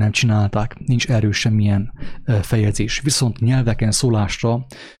 viszont ők nem csinálták, nincs erről semmilyen feljegyzés. Viszont nyelveken szólásra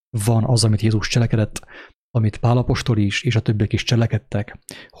van az, amit Jézus cselekedett, amit Pál apostol is, és a többiek is cselekedtek,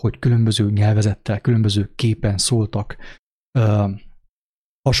 hogy különböző nyelvezettel, különböző képen szóltak,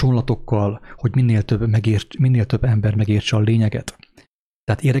 hasonlatokkal, hogy minél több ember megértse a lényeget.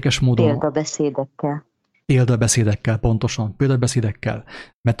 Tehát érdekes módon... Példabeszédekkel, pontosan, példabeszédekkel,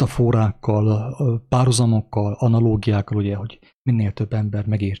 metaforákkal, párhuzamokkal, analógiákkal, ugye, hogy minél több ember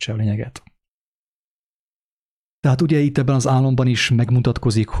megértse a lényeget. Tehát ugye itt ebben az álomban is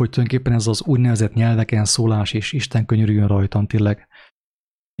megmutatkozik, hogy tulajdonképpen ez az úgynevezett nyelveken szólás, és Isten könyörüljön rajtam tényleg.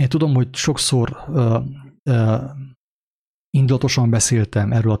 Én tudom, hogy sokszor indulatosan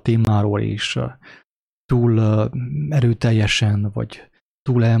beszéltem erről a témáról, és túl erőteljesen, vagy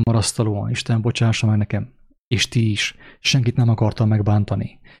túl elmarasztalóan, Isten bocsássa meg nekem, és ti is, senkit nem akartam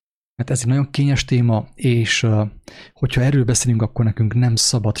megbántani. Mert ez egy nagyon kényes téma, és hogyha erről beszélünk, akkor nekünk nem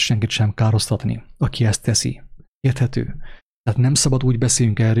szabad senkit sem károsztatni, aki ezt teszi. Érthető? Tehát nem szabad úgy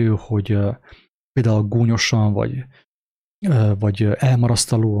beszélünk erről, hogy például gúnyosan, vagy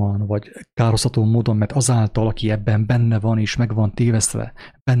elmarasztalóan, vagy károsztató módon, mert azáltal, aki ebben benne van és meg van tévesztve,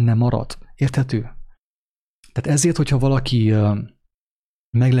 benne marad. Érthető? Tehát ezért, hogyha valaki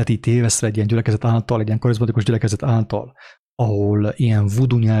meg lett így tévesztve egy ilyen gyülekezet által, egy ilyen karizmatikus gyülekezet által, ahol ilyen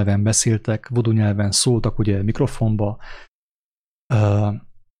voodoo nyelven beszéltek, voodoo nyelven szóltak ugye mikrofonba,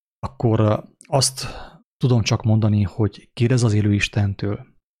 akkor azt tudom csak mondani, hogy kérdezz az élő Istentől.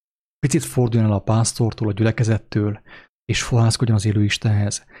 Picit forduljon el a pásztortól, a gyülekezettől, és fohászkodjon az élő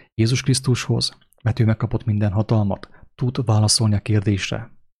Istenhez, Jézus Krisztushoz, mert ő megkapott minden hatalmat, tud válaszolni a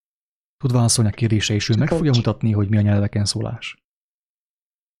kérdésre. És ő meg fogja mutatni, hogy mi a nyelveken szólás.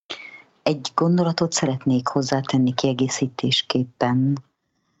 Egy gondolatot szeretnék hozzátenni kiegészítésképpen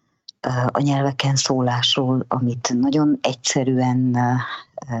a nyelveken szólásról, amit nagyon egyszerűen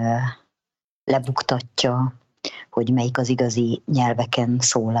lebuktatja, hogy melyik az igazi nyelveken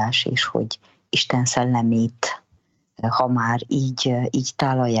szólás, és hogy Isten szellemét, ha már így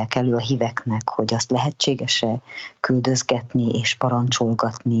tálalják elő a híveknek, hogy azt lehetséges-e küldözgetni, és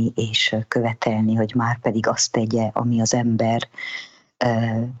parancsolgatni, és követelni, hogy már pedig azt tegye, ami az ember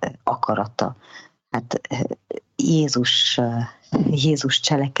akarata. Hát Jézus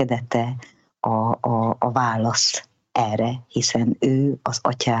cselekedete a válasz erre, hiszen ő az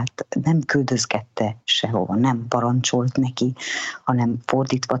atyát nem küldözgette sehova, nem parancsolt neki, hanem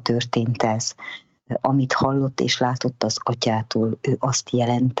fordítva történt ez. Amit hallott és látott az atyától, ő azt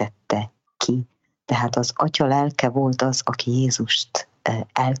jelentette ki. Tehát az atya lelke volt az, aki Jézust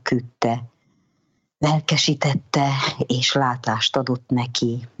elküldte, lelkesítette és látást adott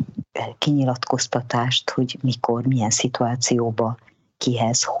neki, kinyilatkoztatást, hogy mikor, milyen szituációba,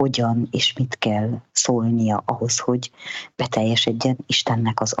 kihez, hogyan és mit kell szólnia ahhoz, hogy beteljesedjen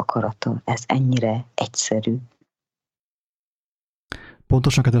Istennek az akarata. Ez ennyire egyszerű.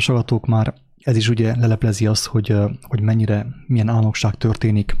 Pontosan, kedves hallgatók, már ez is ugye leleplezi azt, hogy milyen álnokság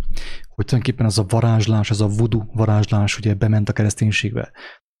történik, hogy tulajdonképpen ez a varázslás, ez a voodoo varázslás ugye bement a kereszténységbe.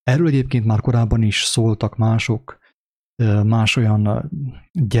 Erről egyébként már korábban is szóltak más olyan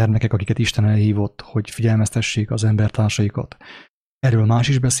gyermekek, akiket Isten elhívott, hogy figyelmeztessék az embertársaikat. Erről más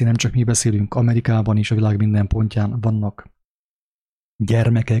is beszél, nem csak mi beszélünk, Amerikában is, a világ minden pontján vannak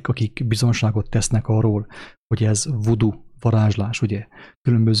gyermekek, akik bizonságot tesznek arról, hogy ez voodoo varázslás, ugye,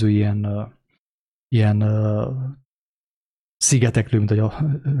 különböző ilyen szigetekről, mint hogy a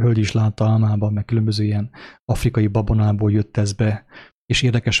hölgy is látta álmában, meg különböző ilyen afrikai babonából jött ez be, és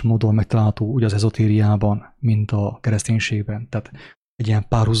érdekes módon megtalálható úgy az ezotériában, mint a kereszténységben. Tehát egy ilyen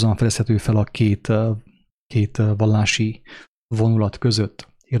párhuzam fedezhető fel a két vallási vonulat között.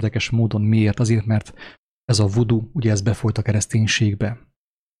 Érdekes módon miért? Azért, mert ez a voodoo, ugye ez befolyt a kereszténységbe.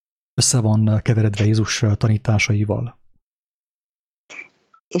 Össze van keveredve Jézus tanításaival.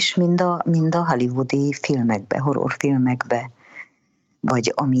 És mind a hollywoodi filmekbe, horrorfilmekbe,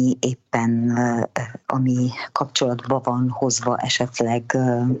 vagy ami kapcsolatban van hozva esetleg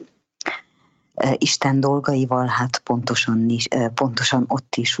Isten dolgaival, hát pontosan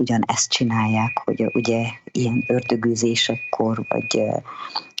ott is ugyanezt csinálják, hogy ugye ilyen ördögűzésekor,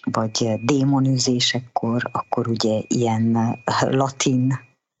 vagy démonűzésekkor, akkor ugye ilyen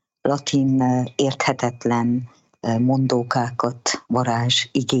latin érthetetlen mondókákat,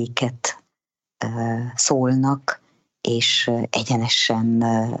 varázsigéket szólnak, és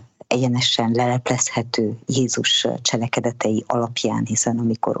egyenesen leleplezhető Jézus cselekedetei alapján, hiszen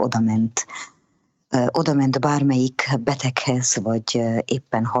amikor odament bármelyik beteghez, vagy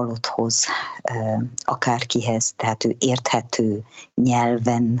éppen halotthoz, akárkihez, tehát ő érthető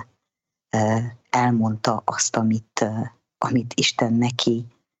nyelven elmondta azt, amit Isten neki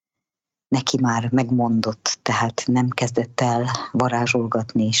már megmondott, tehát nem kezdett el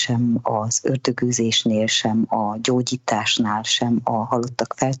varázsolgatni sem az ördögűzésnél, sem a gyógyításnál, sem a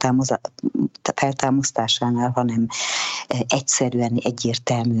halottak feltámasztásánál, hanem egyszerűen,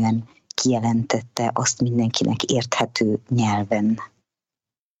 egyértelműen kijelentette azt mindenkinek érthető nyelven,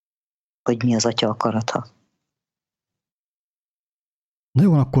 hogy mi az Atya akarata. Na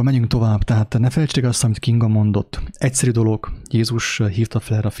jó, akkor menjünk tovább. Tehát ne felejtsék azt, amit Kinga mondott. Egyszerű dolog, Jézus hívta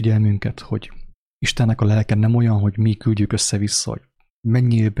fel erre a figyelmünket, hogy Istennek a lelke nem olyan, hogy mi küldjük össze-vissza, hogy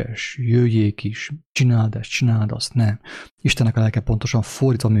menjél be, és jöjjék is, csináld ezt, csináld azt, nem. Istennek a lelke pontosan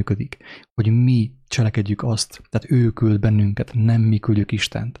fordítva működik, hogy mi cselekedjük azt, tehát ő küld bennünket, nem mi küldjük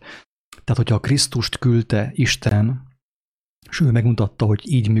Istent. Tehát, hogyha a Krisztust küldte Isten, és ő megmutatta,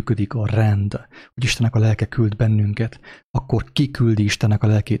 hogy így működik a rend, hogy Istennek a lelke küld bennünket, akkor ki küldi Istennek a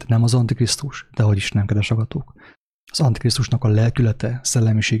lelkét? Nem az Antikrisztus, de hogy is nem, kedves hallgatók. Az Antikrisztusnak a lelkülete,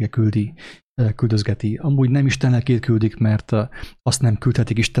 szellemisége küldözgeti. Amúgy nem Isten lelkét küldik, mert azt nem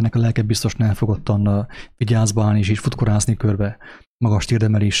küldhetik, Istennek a lelke biztos nem fogottan vigyázba állni és így futkorászni körbe, magas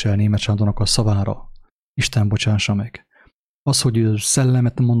térdemeléssel Németh Sándornak a szavára. Isten bocsássa meg. Az, hogy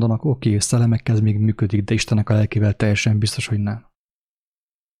szellemet mondanak, oké, szellemekkel ez még működik, de Istennek a lelkével teljesen biztos, hogy nem.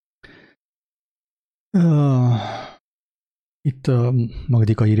 Itt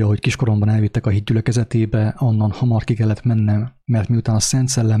Magdika írja, hogy kiskoromban elvittek a híd gyülekezetébe, onnan hamar ki kellett mennem, mert miután a Szent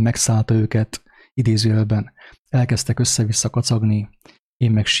Szellem megszállta őket, idézőjelben, elkezdtek össze-vissza kacagni,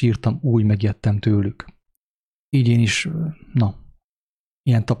 én meg sírtam, úgy megijedtem tőlük. Így én is,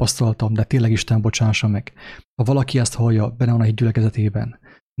 ilyen tapasztaltam, de tényleg Isten bocsássa meg. Ha valaki ezt hallja, benne van a híd gyülekezetében,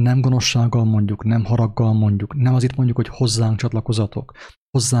 nem gonoszsággal mondjuk, nem haraggal mondjuk, nem azért mondjuk, hogy hozzánk csatlakozatok.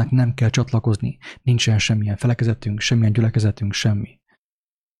 Hozzánk nem kell csatlakozni, nincsen semmilyen felekezetünk, semmilyen gyülekezetünk, semmi.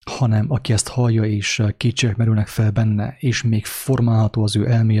 Hanem aki ezt hallja, és kétségek merülnek fel benne, és még formálható az ő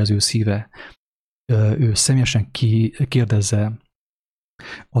elméje, az ő szíve, ő személyesen kérdezze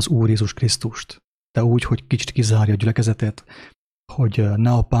az Úr Jézus Krisztust, de úgy, hogy kicsit kizárja a gyülekezetet, hogy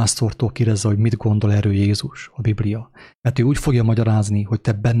ne a pásztortól kérdezze, hogy mit gondol erről Jézus, a Biblia. Mert ő úgy fogja magyarázni, hogy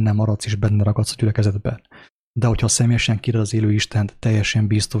te benne maradsz és benne ragadsz a gyülekezetben. De hogyha személyesen kérdez az élő Istent, teljesen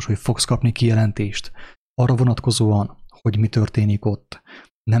biztos, hogy fogsz kapni kijelentést arra vonatkozóan, hogy mi történik ott.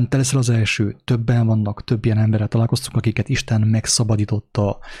 Nem te leszel az első, többen vannak, több ilyen emberrel találkoztunk, akiket Isten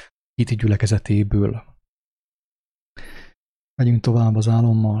megszabadította hiti gyülekezetéből. Megyünk tovább az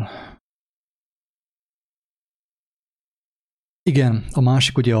álommal. Igen, a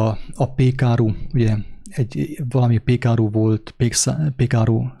másik ugye a pékáru, ugye valami pékáru volt,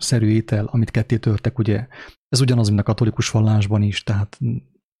 pékáru-szerű étel, amit ketté törtek, ugye. Ez ugyanaz, mint a katolikus vallásban is, tehát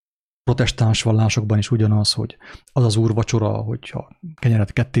protestáns vallásokban is ugyanaz, hogy az az úrvacsora, hogyha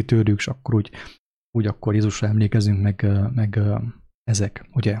kenyeret ketté törjük, és akkor úgy akkor Jézusra emlékezünk, meg ezek,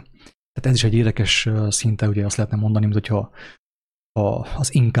 ugye. Tehát ez is egy érdekes szinte, ugye azt lehetne mondani, mint hogyha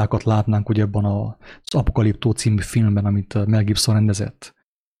az inkákat látnánk ugye ebben az Apokaliptó című filmben, amit Mel Gibson rendezett.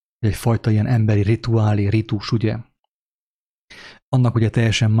 Egyfajta ilyen emberi ritus, ugye. Annak ugye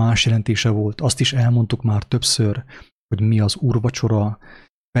teljesen más jelentése volt. Azt is elmondtuk már többször, hogy mi az úrvacsora.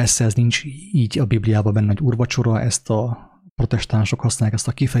 Persze ez nincs így a Bibliában benne, hogy úrvacsora, ezt a protestánsok használják ezt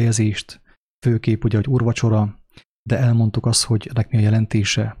a kifejezést, főképp ugye, hogy úrvacsora, de elmondtuk azt, hogy ennek mi a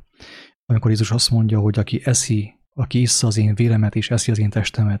jelentése. Amikor Jézus azt mondja, hogy aki issza az én véremet és eszi az én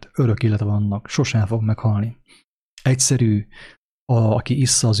testemet, örök élete vannak, sosem fog meghalni. Egyszerű, aki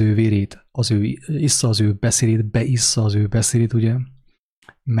issza az ő vérét, issza az ő beszédét, beissza az ő beszédét, ugye,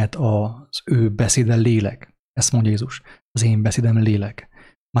 mert az ő beszéde lélek. Ezt mondja Jézus, az én beszédem lélek.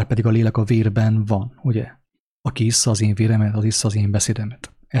 Márpedig a lélek a vérben van, ugye. Aki issza az én véremet, az issza az én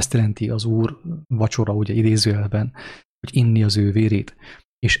beszédemet. Ezt jelenti az Úr vacsora, ugye idézőjelben, hogy inni az ő vérét,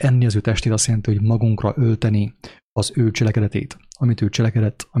 és enni az ő testét azt jelenti, hogy magunkra ölteni az ő cselekedetét. Amit ő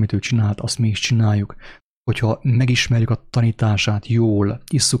cselekedett, amit ő csinált, azt mi is csináljuk. Hogyha megismerjük a tanítását jól,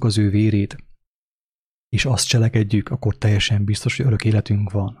 isszuk az ő vérét, és azt cselekedjük, akkor teljesen biztos, hogy örök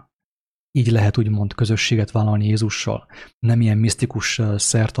életünk van. Így lehet úgymond közösséget vállalni Jézussal. Nem ilyen misztikus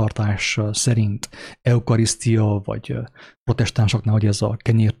szertartás szerint, eukarisztia, vagy protestánsoknál, hogy ez a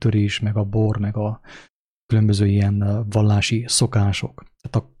kenyértörés, meg a bor, meg a különböző ilyen vallási szokások.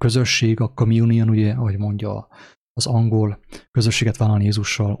 Tehát a közösség, a communion, ugye, ahogy mondja az angol, közösséget vállalni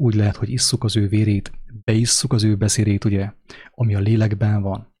Jézussal úgy lehet, hogy isszuk az ő vérét, beisszuk az ő beszédét, ugye, ami a lélekben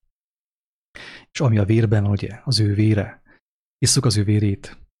van, és ami a vérben van, ugye, az ő vére. Isszuk az ő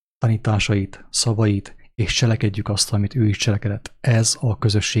vérét, tanításait, szavait, és cselekedjük azt, amit ő is cselekedett. Ez a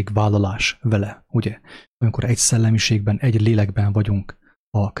közösségvállalás vele, ugye, amikor egy szellemiségben, egy lélekben vagyunk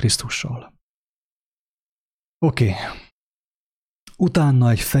a Krisztussal. Oké. Utána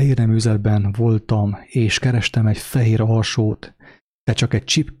egy fehér neműzetben voltam, és kerestem egy fehér alsót, de csak egy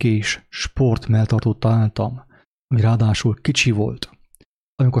csipkés sportmelltartót találtam, ami ráadásul kicsi volt.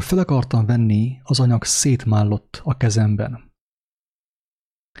 Amikor fel akartam venni, az anyag szétmállott a kezemben.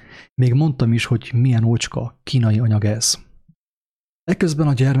 Még mondtam is, hogy milyen ócska kínai anyag ez. Ekközben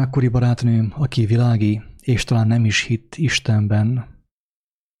a gyermekkori barátnőm, aki világi, és talán nem is hitt Istenben,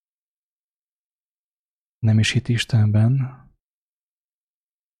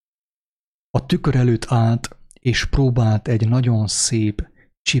 a tükör előtt állt, és próbált egy nagyon szép,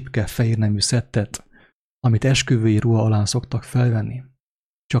 csipke fehérnemű szettet, amit esküvői ruha alá szoktak felvenni.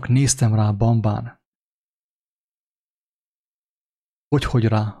 Csak néztem rá bambán, hogy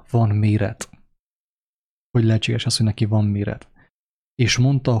rá van méret. Hogy lehetséges az, hogy neki van méret. És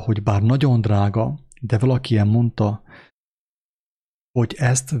mondta, hogy bár nagyon drága, de valaki ilyen mondta, hogy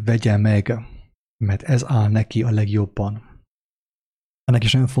ezt vegye meg, mert ez áll neki a legjobban. Ennek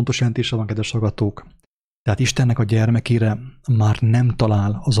is nagyon fontos jelentése van, kedves hallgatók. Tehát Istennek a gyermekére már nem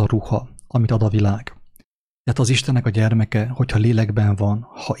talál az a ruha, amit ad a világ. Tehát az Istennek a gyermeke, hogyha lélekben van,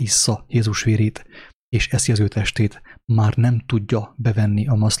 ha issza Jézus vérét, és eszi az ő testét, már nem tudja bevenni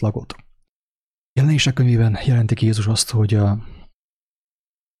a maszlagot. Jelenések könyvében jelentik Jézus azt,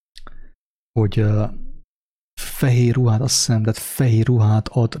 hogy fehér ruhát, azt hiszem, tehát fehér ruhát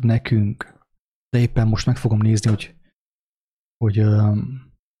ad nekünk. De éppen most meg fogom nézni, hogy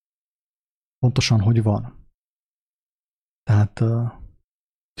pontosan hogy van. Tehát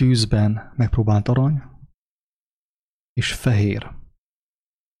tűzben megpróbált arany, és fehér.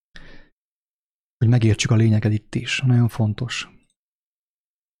 Hogy megértsük a lényeget itt is. Nagyon fontos.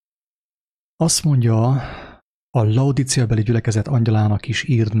 Azt mondja, a Laodicea-beli gyülekezet angyalának is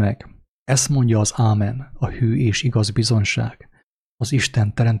írd meg. Ezt mondja az Ámen, a hű és igaz bizonság, az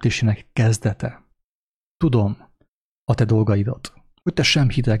Isten teremtésének kezdete. Tudom a te dolgaidat, hogy te sem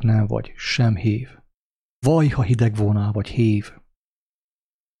hideg nem vagy, sem hév. Vaj, ha hideg volnál, vagy hév.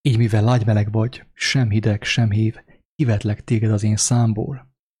 Így mivel lágymeleg vagy, sem hideg, sem hév, kivetlek téged az én számból.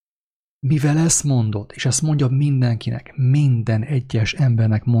 Mivel ezt mondod, és ezt mondja mindenkinek, minden egyes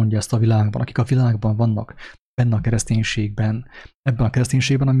embernek mondja ezt a világban, akik a világban vannak, benne a kereszténységben, ebben a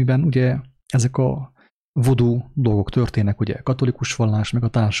kereszténységben, amiben ugye ezek a voodoo dolgok történnek, ugye katolikus vallás meg a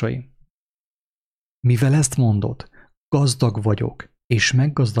társai. Mivel ezt mondod, gazdag vagyok, és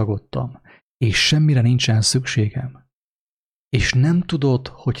meggazdagodtam, és semmire nincsen szükségem, és nem tudod,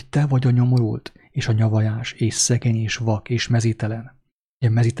 hogy te vagy a nyomorult, és a nyavajás, és szegény, és vak, és mezítelen.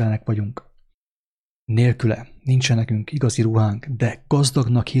 Ugye mezítelenek vagyunk. Nélküle nincsen nekünk igazi ruhánk, de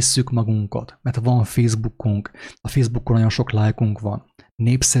gazdagnak hisszük magunkat, mert van Facebookunk, a Facebookon nagyon sok lájkunk van,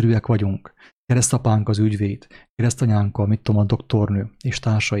 népszerűek vagyunk, keresztapánk az ügyvéd, keresztanyánk a, mit tudom, a doktornő és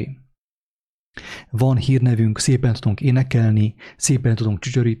társai. Van hírnevünk, szépen tudunk énekelni, szépen tudunk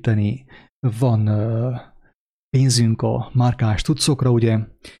csücsöríteni, van pénzünk a márkás cuccokra, ugye,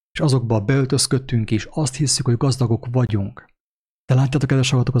 és azokba beöltözködtünk, és azt hiszük, hogy gazdagok vagyunk. Te látjátok, kedves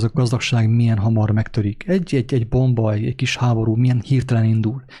hallgatók, az a gazdagság milyen hamar megtörik. Egy bomba, egy kis háború, milyen hirtelen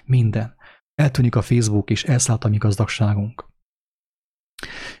indul, minden. Eltűnik a Facebook, és elszállt a mi gazdagságunk.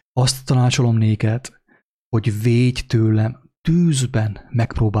 Azt tanácsolom néked, hogy védj tőlem tűzben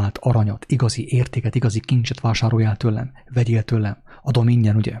megpróbált aranyat, igazi értéket, igazi kincset vásároljál tőlem, vegyél tőlem, adom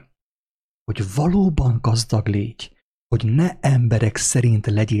ingyen, ugye? Hogy valóban gazdag légy, hogy ne emberek szerint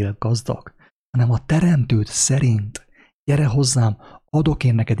legyél gazdag, hanem a teremtőd szerint. Gyere hozzám, adok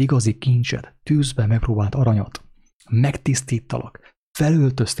én neked igazi kincset, tűzben megpróbált aranyat, megtisztítalak,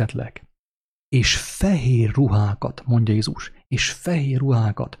 felöltöztetlek, és fehér ruhákat, mondja Jézus, és fehér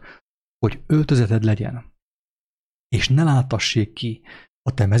ruhákat, hogy öltözeted legyen, és ne láttassék ki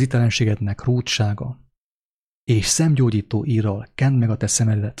a te mezítelenségednek rúdsága, és szemgyógyító írral kend meg a te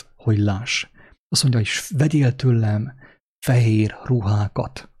szemedet, hogy láss. Azt mondja, és vegyél tőlem fehér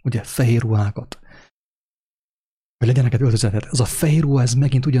ruhákat, ugye fehér ruhákat, hogy legyen neked öltözeted. Ez a fehér ruha, ez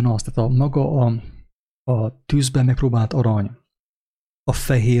megint ugyanaz, tehát a maga a tűzben megpróbált arany, a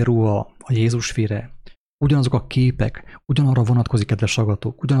fehér ruha, a Jézusfére, ugyanazok a képek, ugyanarra vonatkozik, kedves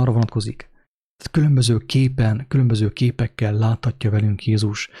hallgatók, ugyanarra vonatkozik. Tehát különböző képekkel láthatja velünk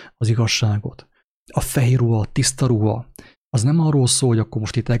Jézus az igazságot. A fehér ruha, a tiszta ruha, az nem arról szól, hogy akkor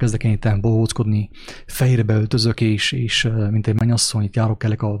most itt elkezdek én itt bohóckodni, fehérbe öltözök, és mint egy mennyasszony, itt járok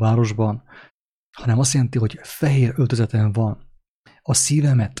elek a városban, hanem azt jelenti, hogy fehér öltözetem van. A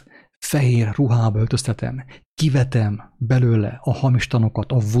szívemet fehér ruhába öltöztetem, kivetem belőle a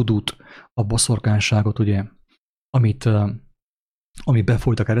hamistanokat, a vudut, a boszorkányságot, ugye, ami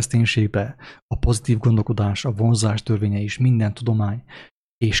befolyt a kereszténységbe, a pozitív gondolkodás, a vonzás törvénye és minden tudomány,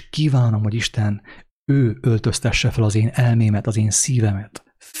 és kívánom, hogy Isten, ő öltöztesse fel az én elmémet, az én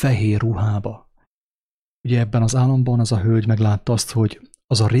szívemet fehér ruhába. Ugye ebben az álomban az a hölgy meglátta azt, hogy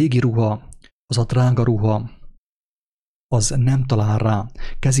az a régi ruha, az a drága ruha, az nem talál rá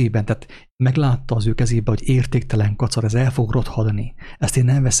kezében, tehát meglátta az ő kezébe, hogy értéktelen kacar, ez el fog rothadni. Ezt én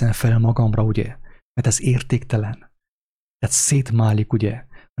nem veszem fel magamra, ugye, mert ez értéktelen. Tehát szétmálik, ugye,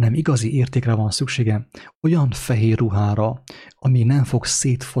 hanem igazi értékre van szükségem, olyan fehér ruhára, ami nem fog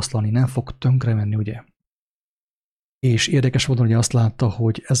szétfoszlani, nem fog tönkre menni, ugye. És érdekes módon, hogy azt látta,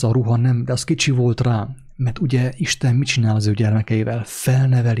 hogy ez a ruha nem, de az kicsi volt rá, mert ugye Isten mit csinál az ő gyermekeivel?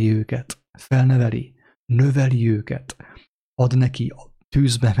 Felneveli őket, növeli őket, ad neki a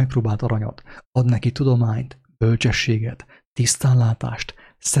tűzben megpróbált aranyat, ad neki tudományt, bölcsességet, tisztánlátást,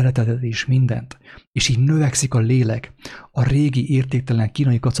 szeretetet és mindent, és így növekszik a lélek. A régi értéktelen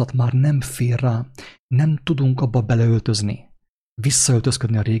kínai kacat már nem fér rá, nem tudunk abba beleöltözni,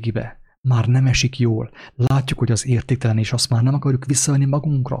 visszaöltözködni a régibe, már nem esik jól, látjuk, hogy az értéktelen, és azt már nem akarjuk visszavenni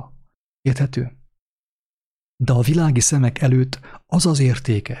magunkra. Érthető? De a világi szemek előtt az az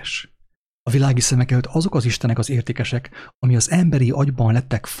értékes. A világi szemek előtt azok az istenek az értékesek, ami az emberi agyban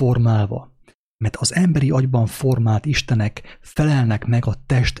lettek formálva. Mert az emberi agyban formált istenek felelnek meg a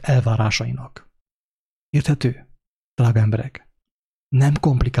test elvárásainak. Érthető? Drága emberek? Nem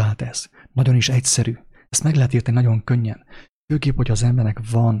komplikált ez. Nagyon is egyszerű. Ezt meg lehet érteni nagyon könnyen. Főképp, hogy az embernek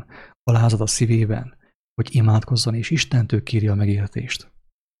van alázat a szívében, hogy imádkozzon, és Istentől kérje a megértést.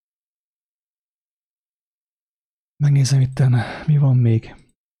 Megnézem itten, mi van még.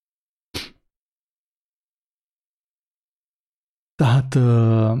 Tehát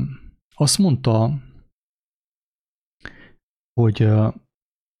azt mondta, hogy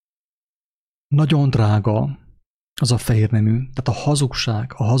nagyon drága az a fehér nemű, tehát a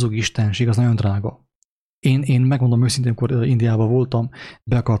hazugság, a hazug istenség az nagyon drága. Én megmondom őszintén, amikor Indiában voltam,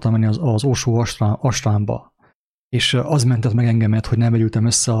 be akartam menni az Osho astrámba, és az mentett meg engemet, hogy nem vegyültem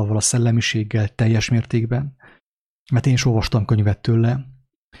össze avval a szellemiséggel teljes mértékben, mert én is olvastam könyvet tőle,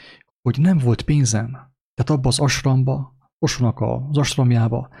 hogy nem volt pénzem. Tehát abba az asramba, Osónak az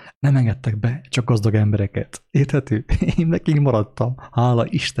astramjába nem engedtek be csak gazdag embereket. Érthető? Én nekik maradtam, hála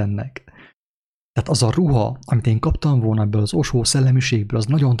Istennek. Tehát az a ruha, amit én kaptam volna ebből az Osó szellemiségből, az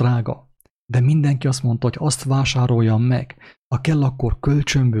nagyon drága. De mindenki azt mondta, hogy azt vásároljam meg, ha kell, akkor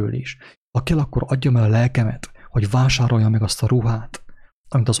kölcsönből is, ha kell, akkor adjam el a lelkemet, hogy vásároljam meg azt a ruhát,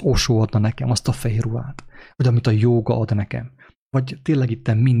 amit az Osó adna nekem, azt a fehér ruhát, vagy amit a jóga ad nekem. Vagy tényleg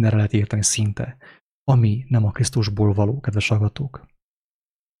itt mindenre lehet érteni szinte, ami nem a Krisztusból való, kedves hallgatók.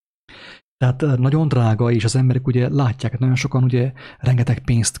 Tehát nagyon drága, és az emberek ugye látják, nagyon sokan ugye rengeteg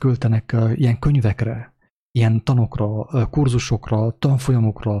pénzt költenek ilyen könyvekre, ilyen tanokra, kurzusokra,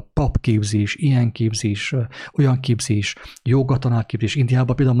 tanfolyamokra, papképzés, ilyen képzés, olyan képzés, jogatanárképzés.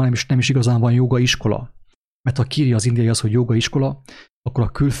 Indiában például már nem is igazán van jogaiskola, mert ha kírja az indiai az, hogy jogaiskola, akkor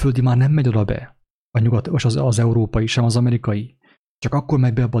a külföldi már nem megy oda be, a nyugat, és az európai, sem az amerikai. Csak akkor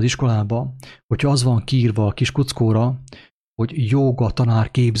megy be abba az iskolába, hogyha az van kiírva a kis kuckóra, hogy joga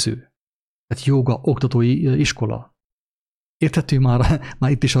tanárképző. Tehát joga oktatói iskola. Érthető már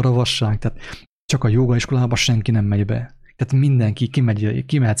itt is a ravasság, tehát csak a joga iskolába senki nem megy be. Tehát mindenki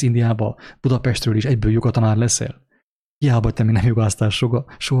kimehetsz Indiába, Budapestről is egyből jogatanár leszel. Hiába te még nem jogáztál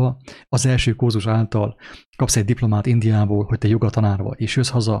soha. Az első kurzus által kapsz egy diplomát Indiából, hogy te jogatanár vagy, és jössz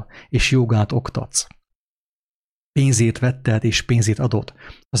haza, és jogát oktatsz. Pénzét vetted, és pénzét adott.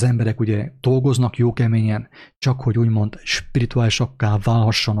 Az emberek ugye dolgoznak jókeményen, csak hogy úgymond spirituálisakká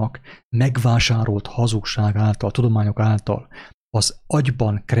válhassanak, megvásárolt hazugság által, tudományok által, az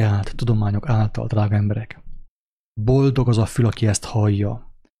agyban kreált tudományok által, drága emberek. Boldog az a fül, aki ezt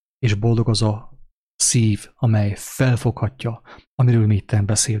hallja, és boldog az a szív, amely felfoghatja, amiről mi itten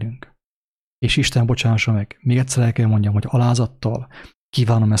beszélünk. És Isten bocsássa meg, még egyszer el kell mondjam, hogy alázattal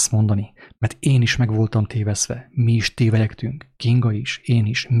kívánom ezt mondani, mert én is meg voltam téveszve, mi is tévejektünk, Kinga is, én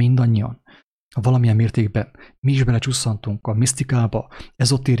is, mindannyian. Valamilyen mértékben mi is belecsusszantunk a misztikába,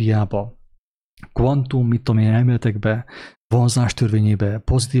 ezotériába, kvantum, mit tudom én, elméletekbe, vonzás törvényébe,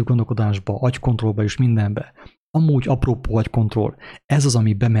 pozitív gondolkodásba, agykontrollba és mindenbe. Amúgy apropó agykontroll, ez az,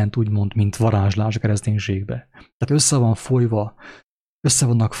 ami bement úgymond, mint varázslás a kereszténységbe. Tehát össze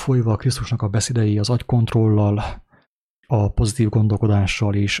vannak folyva a Krisztusnak a beszédei az agykontrollal, a pozitív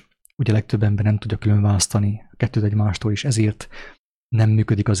gondolkodással, és ugye legtöbb ember nem tudja különválasztani a kettőt egymástól, és ezért nem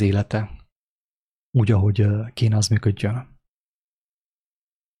működik az élete úgy, ahogy kéne az működjön.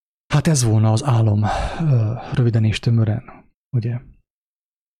 Hát ez volna az álom röviden és tömören, ugye?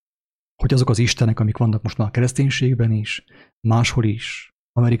 Hogy azok az istenek, amik vannak most már a kereszténységben is, máshol is,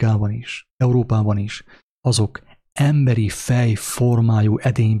 Amerikában is, Európában is, azok emberi fej formájú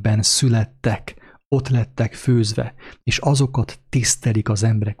edényben születtek, ott lettek főzve, és azokat tisztelik az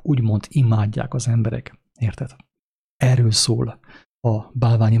emberek, úgymond imádják az emberek. Érted? Erről szól a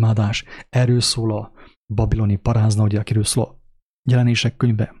bálványimádás, erről szól a babiloni parázna, ugye, akiről szól a Jelenések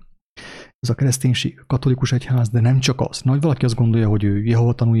könyve. Ez a kereszténység, katolikus egyház, de nem csak az. Nagy valaki azt gondolja, hogy ő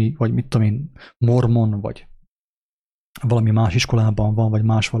Jehova tanúi, vagy mit tudom én, mormon, vagy valami más iskolában van, vagy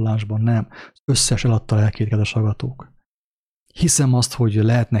más vallásban, nem. Az összes eladta lelkét, kedves hallgatók. Hiszem azt, hogy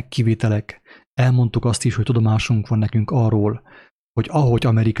lehetnek kivételek. Elmondtuk azt is, hogy tudomásunk van nekünk arról, hogy ahogy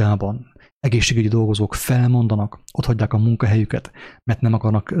Amerikában egészségügyi dolgozók felmondanak, otthagyják a munkahelyüket, mert nem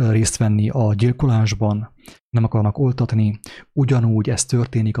akarnak részt venni a gyilkolásban, nem akarnak oltatni, ugyanúgy ez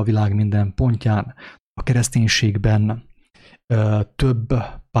történik a világ minden pontján. A kereszténységben több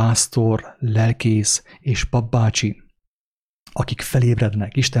pásztor, lelkész és papbácsi, akik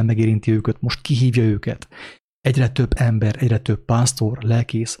felébrednek, Isten megérinti őket, most kihívja őket. Egyre több ember, egyre több pásztor,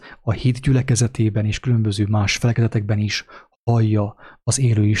 lelkész a hit gyülekezetében és különböző más felekezetekben is hallja az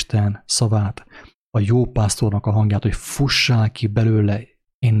élő Isten szavát, a jó pásztornak a hangját, hogy fussál ki belőle,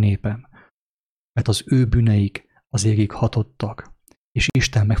 én népem, mert az ő bűneik az égig hatottak, és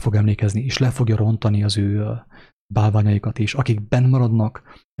Isten meg fog emlékezni, és le fogja rontani az ő bálványaikat is. Akik benn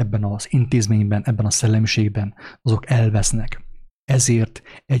maradnak ebben az intézményben, ebben a szellemiségben, azok elvesznek. Ezért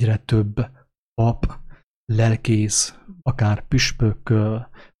egyre több pap, lelkész, akár püspök,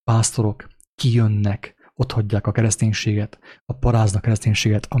 pásztorok kijönnek, otthagyják a kereszténységet, a parázna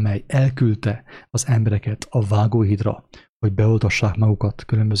kereszténységet, amely elküldte az embereket a vágóhídra, hogy beoltassák magukat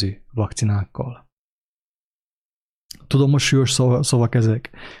különböző vakcinákkal. Tudom, hogy súlyos szavak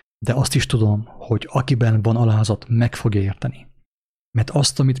ezek, de azt is tudom, hogy akiben van alázat, meg fogja érteni. Mert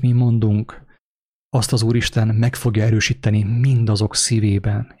azt, amit mi mondunk, azt az Úristen meg fogja erősíteni mindazok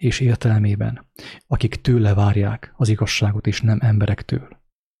szívében és értelmében, akik tőle várják az igazságot, és nem emberektől.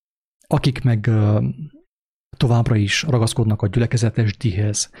 Akik meg továbbra is ragaszkodnak a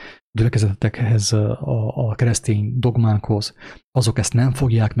gyülekezetekhez, a keresztény dogmákhoz, azok ezt nem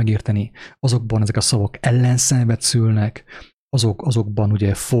fogják megérteni, azokban ezek a szavak ellenszenvet szülnek, azokban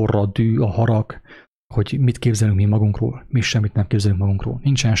ugye forrad dű, a harag, hogy mit képzelünk mi magunkról, mi semmit nem képzelünk magunkról.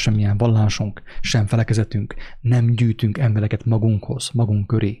 Nincsen semmilyen vallásunk, sem felekezetünk, nem gyűjtünk embereket magunkhoz, magunk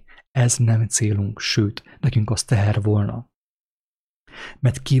köré. Ez nem célunk, sőt, nekünk az teher volna.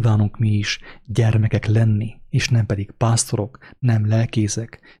 Mert kívánunk mi is gyermekek lenni, és nem pedig pásztorok, nem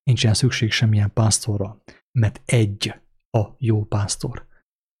lelkészek, nincsen szükség semmilyen pásztorra, mert egy a jó pásztor.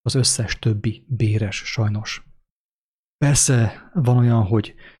 Az összes többi béres, sajnos. Persze van olyan,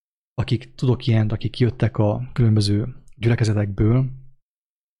 hogy tudok ilyent, akik jöttek a különböző gyülekezetekből,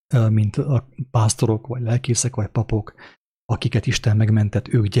 mint a pásztorok, vagy lelkészek, vagy papok, akiket Isten megmentett,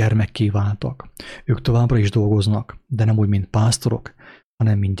 ők gyermekké váltak. Ők továbbra is dolgoznak, de nem úgy, mint pásztorok,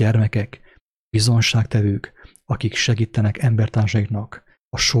 hanem mint gyermekek, bizonságtevők, akik segítenek embertársaiknak,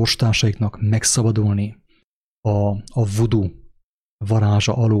 a sorstársaiknak megszabadulni a voodoo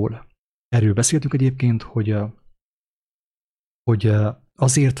varázsa alól. Erről beszéltük egyébként, hogy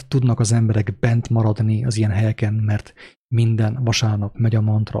azért tudnak az emberek bent maradni az ilyen helyeken, mert minden vasárnap megy a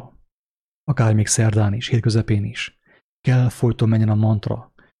mantra, akár még szerdán is, hétközepén is. Kell folyton menjen a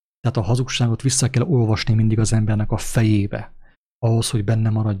mantra. Tehát a hazugságot vissza kell olvasni mindig az embernek a fejébe, ahhoz, hogy benne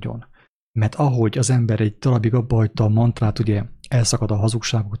maradjon. Mert ahogy az ember egy darabig abba hagyta a mantrát, ugye elszakad a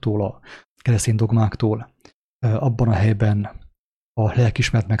hazugságoktól, a keresztény dogmáktól, abban a helyben a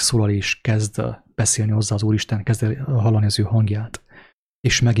lelkiismeret megszólal és kezd beszélni hozzá az Úristen, kezd hallani az ő hangját,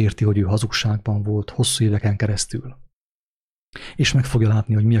 és megérti, hogy ő hazugságban volt hosszú éveken keresztül. És meg fogja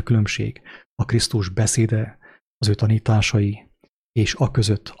látni, hogy mi a különbség a Krisztus beszéde, az ő tanításai, és a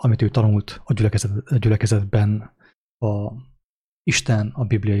között, amit ő tanult a gyülekezetben, a Isten, a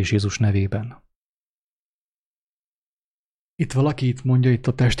Biblia és Jézus nevében. Itt valaki itt mondja, itt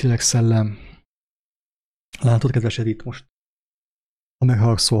a testileg szellem. Látod, kedves Edith, most ha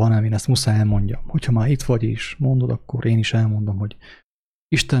meghallgatszol, hanem én ezt muszáj elmondjam. Hogyha már itt vagy és mondod, akkor én is elmondom, hogy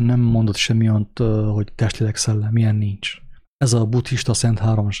Isten nem mondott semmiant, hogy testileg szellem, milyen nincs. Ez a buddhista szent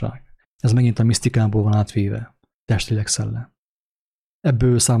háromság. Ez megint a misztikából van átvéve. Testileg szellem.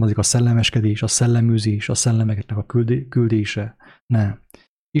 Ebből származik a szellemeskedés, a szelleműzés, a szellemeknek a küldése. Nem.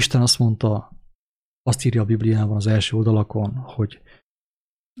 Isten azt mondta, azt írja a Bibliában az első oldalakon,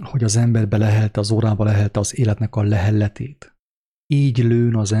 hogy az emberbe lehelte, az órába lehelte az életnek a lehelletét. Így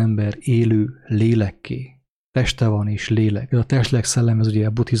lőn az ember élő lélekké. Teste van és lélek. Ez a testileg szellem, ez ugye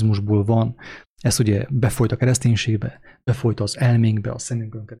a buddhizmusból van, ez ugye befolyt a kereszténységbe, befolyt az elménkbe, a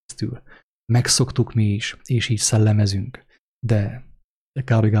szemünkön keresztül. Megszoktuk mi is, és így szellemezünk. De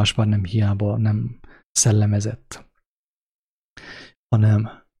Károly Gáspár nem hiába nem szellemezett, hanem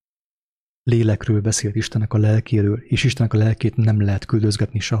lélekről beszélt, Istennek a lelkéről, és Istennek a lelkét nem lehet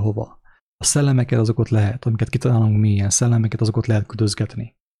küldözgetni sehova. A szellemeket azokat lehet, amiket kitalálunk mi ilyen szellemeket, azokat lehet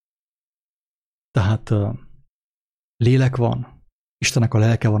küldözgetni. Tehát lélek van, Istennek a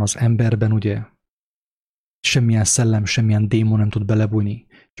lelke van az emberben, ugye, semmilyen szellem, semmilyen démon nem tud belebújni,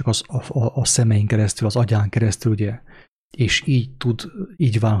 csak a szemeink keresztül, az agyán keresztül, ugye, és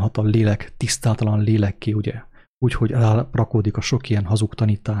így válhat a lélek tisztátalan lélekké, ugye, úgyhogy rakódik a sok ilyen hazug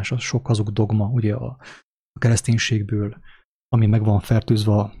tanítás, a sok hazug dogma, ugye a kereszténységből, ami meg van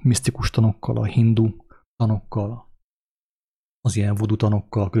fertőzve a misztikus tanokkal, a hindu tanokkal, az ilyen voodoo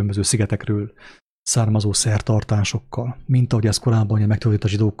tanokkal, különböző szigetekről származó szertartásokkal, mint ahogy ez korábban megtörtént a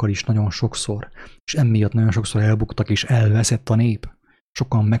zsidókkal is nagyon sokszor, és emiatt nagyon sokszor elbuktak és elveszett a nép.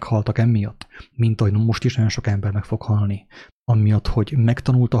 Sokan meghaltak emiatt, mint ahogy most is nagyon sok ember meg fog halni, amiatt, hogy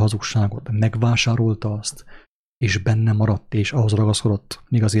megtanulta a hazugságot, megvásárolta azt, és benne maradt, és ahhoz ragaszkodott,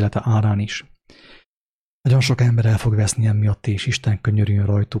 még az élete árán is. Nagyon sok ember el fog veszni emiatt, és Isten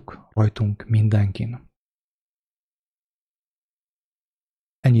könyörüljön rajtunk mindenkin.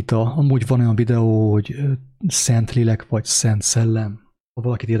 Ennyit amúgy van olyan videó, hogy Szent Lélek vagy Szent Szellem. Ha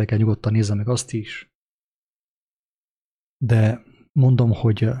valakit érdekel, nyugodtan nézze meg azt is. De mondom,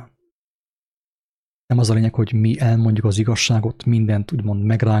 hogy nem az a lényeg, hogy mi elmondjuk az igazságot, mindent úgymond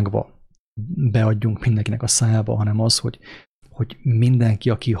megrágva beadjunk mindenkinek a szájába, hanem az, hogy mindenki,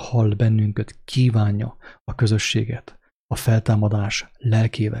 aki hall bennünket, kívánja a közösséget, a feltámadás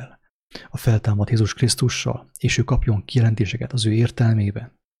lelkével, a feltámad Jézus Krisztussal, és ő kapjon kijelentéseket az ő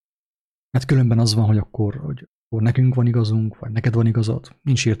értelmében. Mert különben az van, hogy akkor nekünk van igazunk, vagy neked van igazad,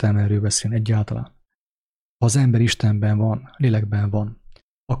 nincs értelme erről beszélni egyáltalán. Ha az ember Istenben van, lélekben van,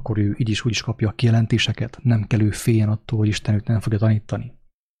 akkor ő így is úgy is kapja a kijelentéseket, nem kell ő féljen attól, hogy Isten őt nem fogja tanítani.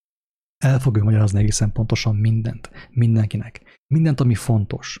 El fogja magyarázni egészen pontosan mindent, mindenkinek. Mindent, ami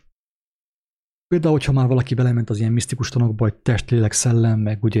fontos. Például, hogyha már valaki belement az ilyen misztikus tanokba, hogy test, lélek, szellem,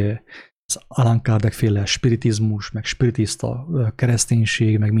 meg ugye az Allan Kardec-féle spiritizmus, meg spiritista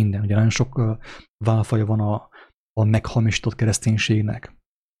kereszténység, meg minden. Ugye nagyon sok válfaja van a meghamisított kereszténységnek.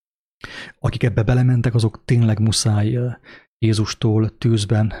 Akik ebbe belementek, azok tényleg muszáj Jézustól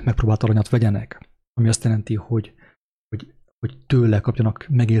tűzben megpróbált aranyat vegyenek, ami azt jelenti, hogy tőle kapjanak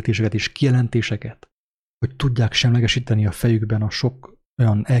megértéseket és kijelentéseket, hogy tudják semlegesíteni a fejükben a sok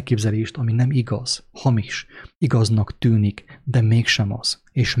olyan elképzelést, ami nem igaz, hamis, igaznak tűnik, de mégsem az,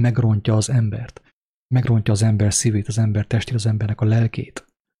 és megrontja az embert. Megrontja az ember szívét, az ember testét, az embernek a lelkét.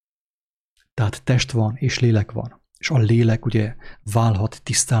 Tehát test van, és lélek van. És a lélek ugye válhat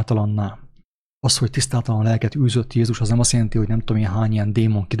tisztátalanná. Az, hogy tisztátalan lelket űzött Jézus, az nem azt jelenti, hogy nem tudom én hány ilyen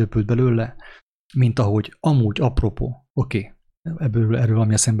démon kidöpült belőle, mint ahogy amúgy apropó, erről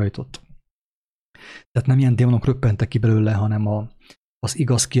valami eszembe jutott. Tehát nem ilyen démonok röppentek ki belőle, hanem az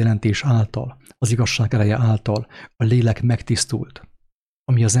igaz kijelentés által, az igazság ereje által a lélek megtisztult.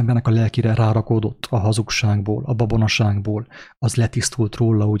 Ami az embernek a lelkére rárakódott a hazugságból, a babonaságból, az letisztult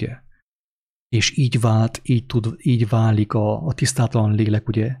róla, ugye? És így válik a tisztátalan lélek,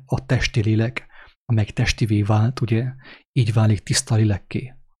 ugye, a testi lélek, amely testivé vált, ugye, így válik tiszta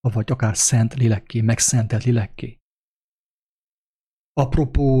lélekké, vagy akár szent lélekké, megszentelt lélekké.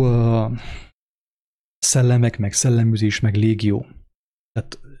 Apropó szellemek, meg szelleműzés, meg légió.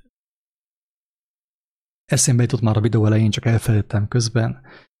 Tehát eszembe jutott már a videó elején, csak elfelejtettem közben,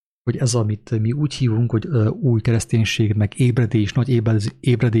 hogy ez, amit mi úgy hívunk, hogy új kereszténység, meg ébredés, nagy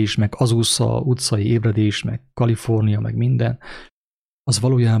ébredés, meg Azusa utcai ébredés, meg Kalifornia, meg minden, az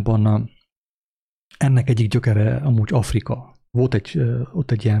valójában ennek egyik gyökere amúgy Afrika. Volt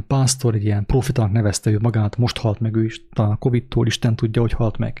ott egy ilyen pásztor, egy ilyen profitának nevezte ő magát, most halt meg ő is, talán a Covid-tól, Isten tudja, hogy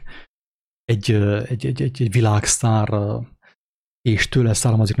halt meg. Egy világsztár, és tőle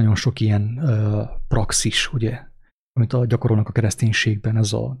származik nagyon sok ilyen praxis, ugye, amit gyakorolnak a kereszténységben,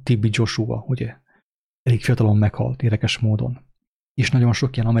 ez a T.B. Joshua, ugye, elég fiatalon meghalt, érdekes módon. És nagyon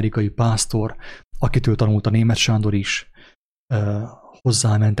sok ilyen amerikai pásztor, akitől tanult a Németh Sándor is,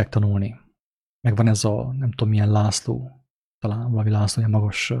 hozzá mentek tanulni. Megvan ez a, nem tudom milyen László, talán valami László, ilyen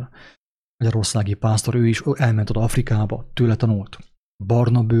magas magyarországi pásztor, ő is elment oda Afrikába, tőle tanult.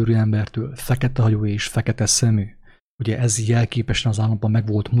 Barna bőrű embertől, fekete hajú és fekete szemű. Ugye ez jelképesen az államban meg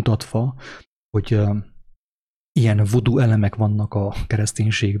volt mutatva, hogy ilyen voodoo elemek vannak a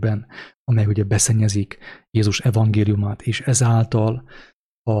kereszténységben, amely ugye beszennyezik Jézus evangéliumát, és ezáltal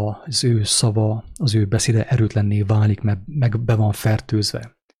az ő szava, az ő beszéde erőtlenné válik, mert meg be van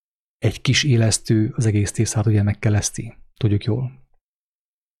fertőzve. Egy kis élesztő az egész tésztát ugye megkeleszti. Tudjuk jól.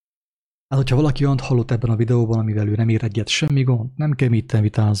 Hát, hogyha valaki olyant hallott ebben a videóban, amivel ő nem ér egyet, semmi gond, nem kell mit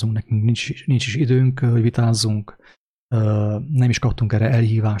vitázzunk, nekünk nincs is időnk, hogy vitázzunk, nem is kaptunk erre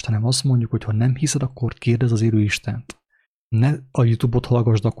elhívást, hanem azt mondjuk, hogy ha nem hiszed, akkor kérdezz az élő Istent. Ne a YouTube-ot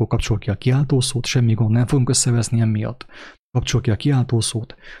hallgassd, akkor kapcsol ki a kiáltószót, semmi gond, nem fogunk összeveszni emiatt. Kapcsol ki a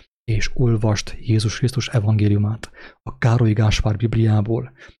kiáltószót, és olvasd Jézus Krisztus evangéliumát a Károly Gáspár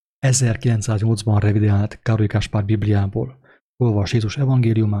Bibliából, 1908-ban revideált Károly Gáspár Bibliából. Olvasd Jézus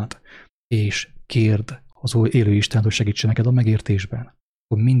evangéliumát, és kérd az élő Istent, hogy segítsen neked a megértésben.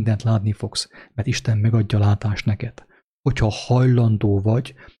 Akkor mindent látni fogsz, mert Isten megadja a látást neked. Hogyha hajlandó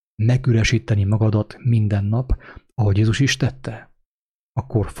vagy megüresíteni magadat minden nap, ahogy Jézus is tette,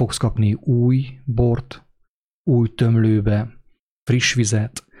 akkor fogsz kapni új bort, új tömlőbe, friss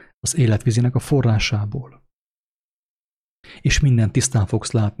vizet az életvízének a forrásából. És minden tisztán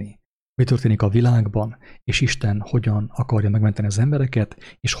fogsz látni, mi történik a világban, és Isten hogyan akarja megmenteni az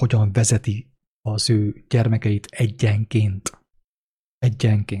embereket, és hogyan vezeti az ő gyermekeit egyenként.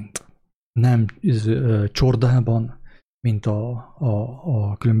 Egyenként. Nem csordában, mint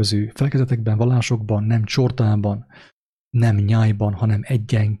a különböző felekezetekben, vallásokban, nem csordában, nem nyájban, hanem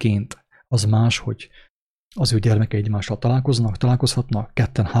egyenként. Az más, hogy az ő gyermekei egymással találkozhatnak,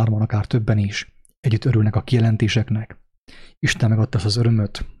 ketten, hárman, akár többen is, együtt örülnek a kijelentéseknek. Isten megadta ezt az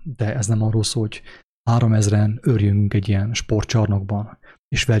örömöt, de ez nem arról szól, hogy 3000-en örjünk egy ilyen sportcsarnokban,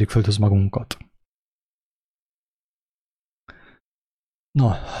 és verjük földhöz magunkat.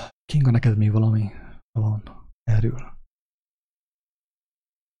 Na, Kinga, neked még valami van erről?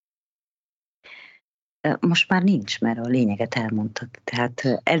 Most már nincs, mert a lényeget elmondtad. Tehát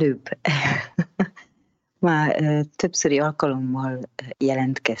előbb már többszöri alkalommal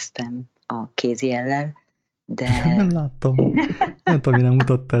jelentkeztem a kézjellel, de... Nem láttam. Nem tudom, nem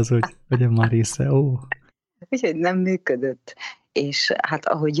mutatta ez, hogy vegyem már észre. Úgyhogy nem működött. És hát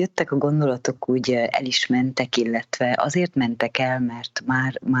ahogy jöttek a gondolatok, úgy el is mentek, illetve azért mentek el, mert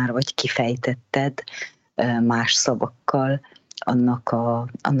már vagy kifejtetted más szavakkal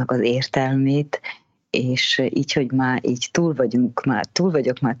annak az értelmét, és így, hogy már így túl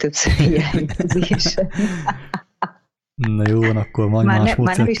vagyok már többször jelentkezésen. Na jó, van, akkor majd más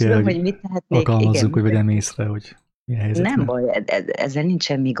módszert kell, hogy mit tehetnék, alkalmazzuk, igen, hogy vegyem észre, hogy Nem baj, ezzel nincs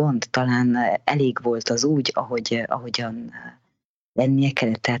semmi gond, talán elég volt az úgy, ahogyan lennie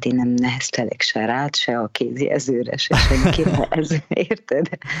kellett, tehát én nem neheztelek se rád, se a kézjelzőre, se senkire, érted?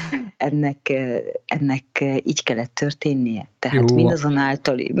 Ennek így kellett történnie. Tehát jó.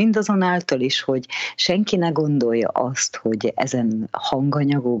 mindazonáltal is, hogy senki ne gondolja azt, hogy ezen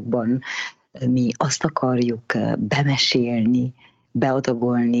hanganyagokban mi azt akarjuk bemesélni,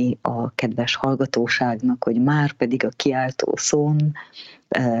 beadagolni a kedves hallgatóságnak, hogy már pedig a kiáltó szón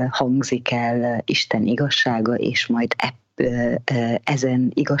hangzik el Isten igazsága, és majd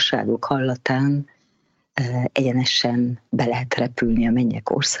ezen igazságok hallatán egyenesen be lehet repülni a mennyek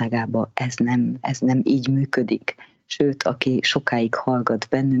országába. Ez nem így működik. Sőt, aki sokáig hallgat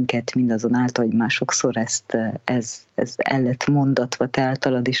bennünket, mindazonáltal, hogy már sokszor ez el lett mondatva te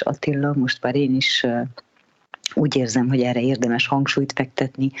általad is, Attila, most már én is úgy érzem, hogy erre érdemes hangsúlyt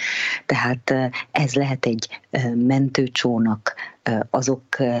fektetni, tehát ez lehet egy mentőcsónak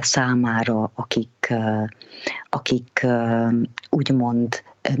azok számára, akik úgymond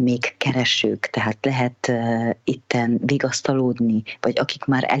még keresők, tehát lehet itten vigasztalódni, vagy akik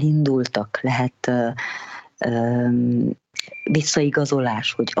már elindultak, lehet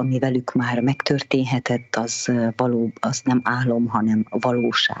visszaigazolás, hogy ami velük már megtörténhetett, az nem álom, hanem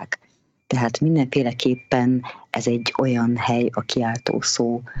valóság. Tehát mindenféleképpen ez egy olyan hely, a kiáltó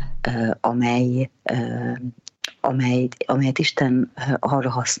szó, amelyet Isten arra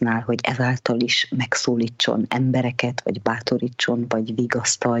használ, hogy ezáltal is megszólítson embereket, vagy bátorítson, vagy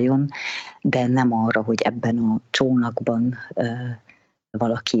vigasztaljon, de nem arra, hogy ebben a csónakban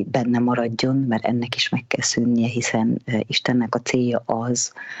valaki benne maradjon, mert ennek is meg kell szűnnie, hiszen Istennek a célja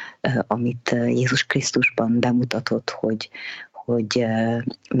az, amit Jézus Krisztusban bemutatott, hogy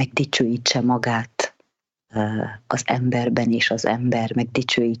megdicsőítse magát az emberben, és az ember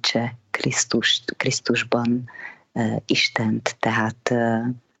megdicsőítse Krisztusban Istent. Tehát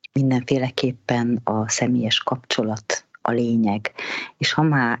mindenféleképpen a személyes kapcsolat a lényeg. És ha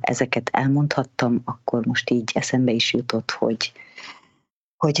már ezeket elmondhattam, akkor most így eszembe is jutott,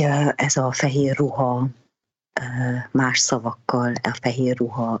 hogy ez a fehér ruha, más szavakkal a fehér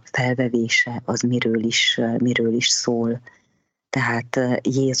ruha felvevése az miről is szól. Tehát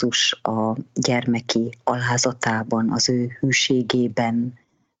Jézus a gyermeki alázatában, az ő hűségében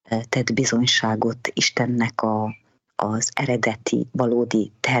tett bizonyságot Istennek az eredeti,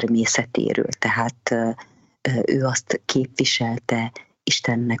 valódi természetéről. Tehát ő azt képviselte,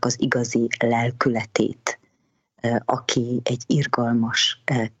 Istennek az igazi lelkületét, aki egy irgalmas,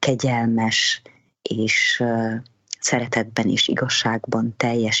 kegyelmes és szeretetben és igazságban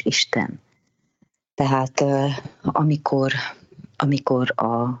teljes Isten. Tehát amikor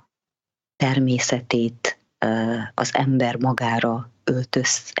a természetét az ember magára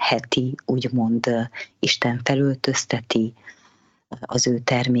öltözheti, úgymond Isten felöltözteti az ő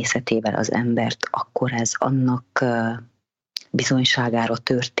természetével az embert, akkor ez annak bizonyságára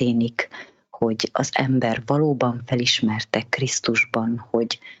történik, hogy az ember valóban felismerte Krisztusban,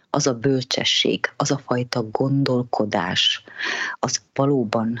 hogy az a bölcsesség, az a fajta gondolkodás, az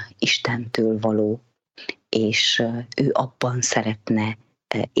valóban Istentől való, és ő abban szeretne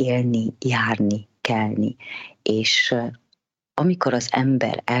élni, járni, kelni. És amikor az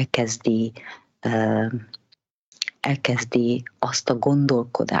ember elkezdi azt a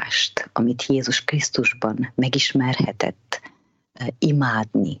gondolkodást, amit Jézus Krisztusban megismerhetett,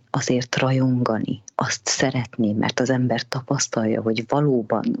 imádni, azért rajongani, azt szeretni, mert az ember tapasztalja, hogy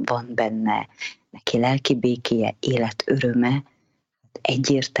valóban van benne neki lelki békéje, élet öröme,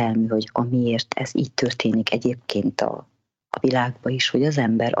 egyértelmű, hogy amiért ez így történik egyébként a világban is, hogy az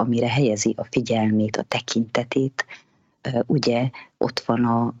ember, amire helyezi a figyelmét, a tekintetét, ugye ott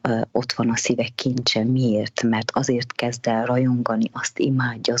van a szívek kincse. Miért? Mert azért kezd el rajongani, azt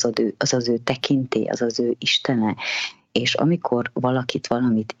imádja, az ő tekintély, az ő Istene. És amikor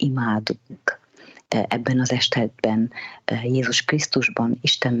valamit imádunk, ebben az esetben Jézus Krisztusban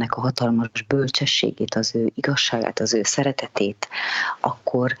Istennek a hatalmas bölcsességét, az ő igazságát, az ő szeretetét,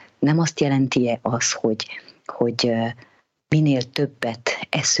 akkor nem azt jelenti az, hogy minél többet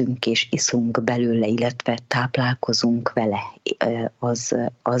eszünk és iszunk belőle, illetve táplálkozunk vele,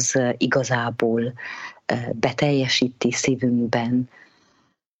 az igazából beteljesíti szívünkben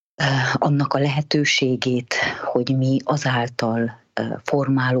annak a lehetőségét, hogy mi azáltal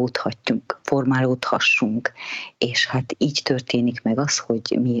formálódhassunk, és hát így történik meg az,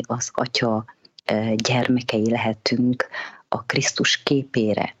 hogy mi az Atya gyermekei lehetünk a Krisztus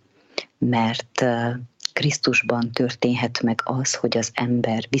képére, mert Krisztusban történhet meg az, hogy az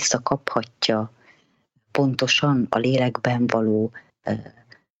ember visszakaphatja pontosan a lélekben való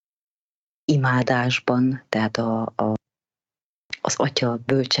imádásban, tehát az Atya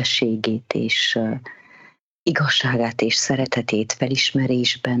bölcsességét és igazságát és szeretetét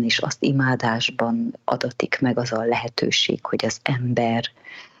felismerésben és azt imádásban adatik meg az a lehetőség, hogy az ember,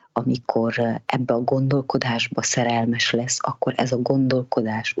 amikor ebbe a gondolkodásba szerelmes lesz, akkor ez a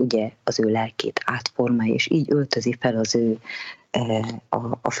gondolkodás ugye az ő lelkét átformálja, és így öltözi fel az ő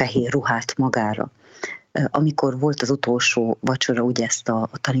a fehér ruhát magára. Amikor volt az utolsó vacsora, ugye ezt a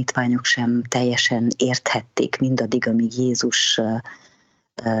tanítványok sem teljesen érthették mindaddig, amíg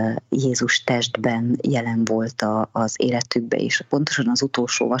Jézus testben jelen volt az életükben, és pontosan az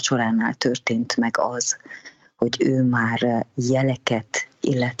utolsó vacsoránál történt meg az, hogy ő már jeleket,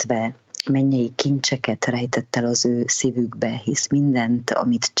 illetve mennyei kincseket rejtett el az ő szívükbe, hisz mindent,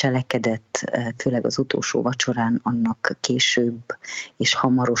 amit cselekedett, főleg az utolsó vacsorán, annak később és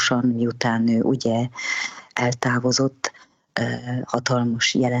hamarosan, miután ő ugye eltávozott,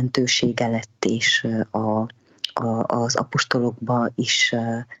 hatalmas jelentősége lett, és az apostolokba is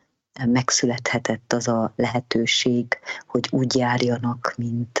megszülethetett az a lehetőség, hogy úgy járjanak,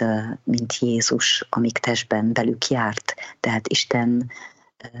 mint Jézus, amíg testben velük járt, tehát Isten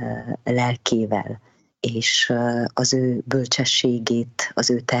lelkével, és az ő bölcsességét, az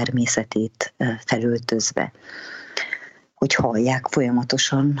ő természetét felöltözve, hogy hallják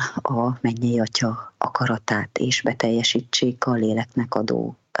folyamatosan a mennyei Atya akaratát, és beteljesítsék a léleknek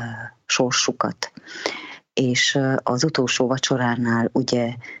adó sorsukat. És az utolsó vacsoránál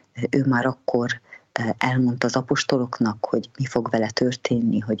ugye ő már akkor elmondta az apostoloknak, hogy mi fog vele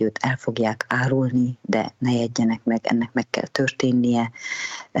történni, hogy őt el fogják árulni, de ne jegyenek meg, ennek meg kell történnie.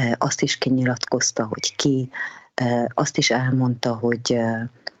 Azt is kinyilatkozta, hogy ki, azt is elmondta,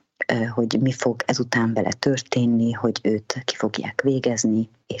 hogy mi fog ezután vele történni, hogy őt ki fogják végezni,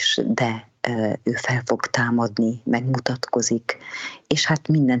 de ő fel fog támadni, megmutatkozik, és hát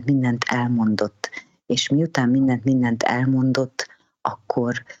mindent elmondott. És miután mindent elmondott,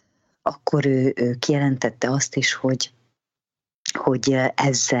 akkor ő kijelentette azt is, hogy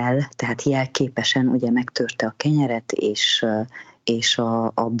ezzel, tehát jelképesen ugye megtörte a kenyeret, és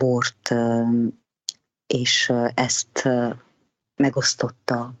a bort, és ezt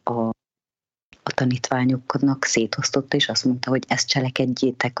megosztotta a tanítványoknak, szétosztotta, és azt mondta, hogy ezt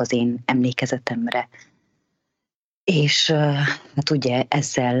cselekedjétek az én emlékezetemre. És hát ugye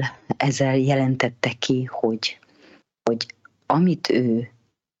ezzel jelentette ki, hogy amit ő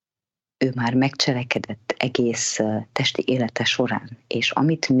már megcselekedett egész testi élete során, és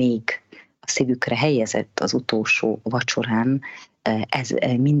amit még a szívükre helyezett az utolsó vacsorán,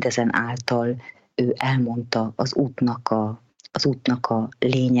 mindezen által ő elmondta az útnak a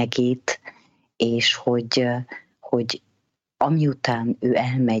lényegét, és hogy amiután ő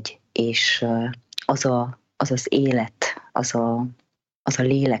elmegy, és az élet, az a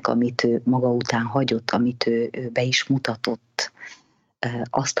lélek, amit ő maga után hagyott, amit ő be is mutatott,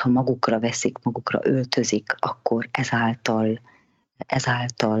 azt, ha magukra veszik, magukra öltözik, akkor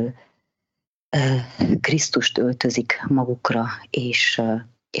ezáltal Krisztust öltözik magukra, és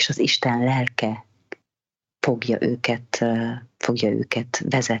az Isten lelke fogja őket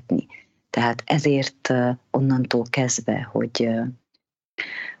vezetni. Tehát ezért onnantól kezdve, hogy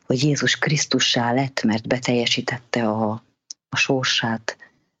Jézus Krisztussá lett, mert beteljesítette a sorsát,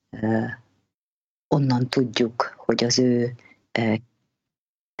 onnan tudjuk, hogy az ő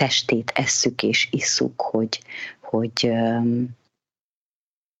testét esszük és isszuk, hogy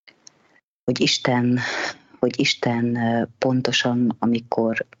Isten pontosan,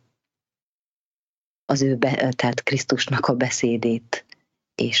 amikor tehát Krisztusnak a beszédét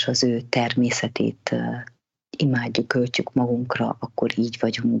és az ő természetét imádjuk, öltjük magunkra, akkor így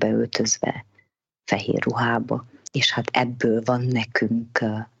vagyunk beöltözve fehér ruhába, és hát ebből van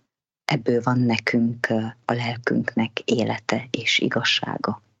nekünk a lelkünknek élete és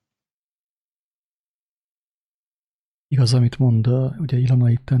igazsága. Igaz, amit mond, ugye Ilona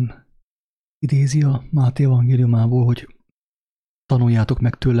itten idézi a Máté evangéliumából, hogy tanuljátok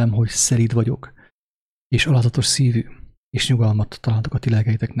meg tőlem, hogy szelíd vagyok, és alázatos szívű, és nyugalmat találtok a ti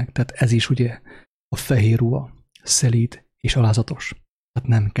lelkeiteknek. Tehát ez is ugye a fehér ruha, szelíd és alázatos. Tehát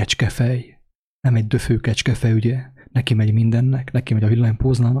nem kecskefej, nem egy döfő kecskefej, ugye, neki megy mindennek, neki megy a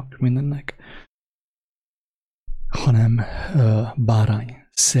villanypóznának, mindennek, hanem bárány,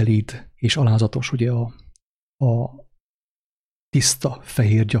 szelíd és alázatos, ugye a tiszta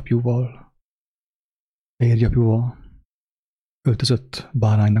fehér gyapjúval öltözött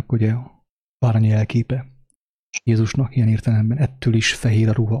báránynak, ugye a bárány jelképe Jézusnak ilyen értelemben, ettől is fehér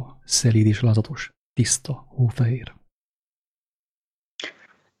a ruha, szelíd és alázatos, tiszta, hófehér.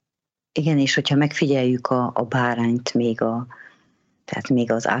 Igen, és hogyha megfigyeljük a bárányt még Tehát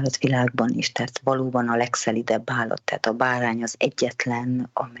még az állatvilágban is, tehát valóban a legszelidebb állat, tehát a bárány az egyetlen,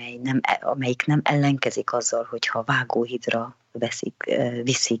 amelyik nem ellenkezik azzal, hogyha vágóhidra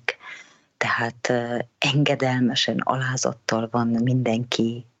viszik, tehát engedelmesen, alázattal van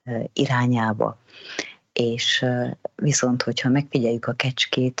mindenki irányába. És viszont, hogyha megfigyeljük a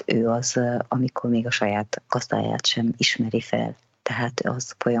kecskét, ő az, amikor még a saját gazdáját sem ismeri fel. Tehát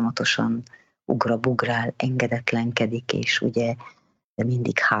az folyamatosan ugra-bugrál, engedetlenkedik, és ugye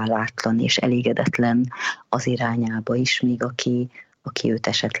mindig hálátlan és elégedetlen az irányába is, míg aki őt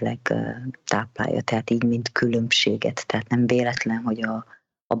esetleg táplálja, tehát így mint különbséget. Tehát nem véletlen, hogy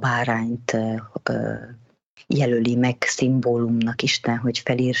a bárányt jelöli meg szimbólumnak Isten, hogy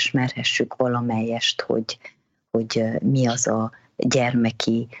felismerhessük valamelyest, hogy mi az a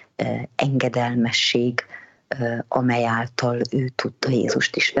gyermeki engedelmesség, amely által ő tudta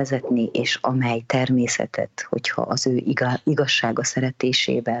Jézust is vezetni, és amely természetet, hogyha az ő igazsága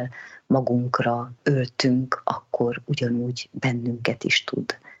szeretésével magunkra öltünk, akkor ugyanúgy bennünket is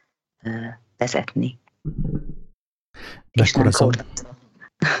tud vezetni.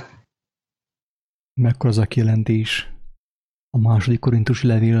 Mekkora az a kijelentés a második korintusi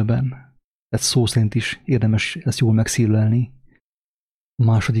levélben? Tehát szó szerint is érdemes ezt jól megszívlelni. A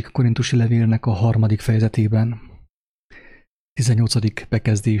második korintusi levélnek a 3. fejezetében, 18.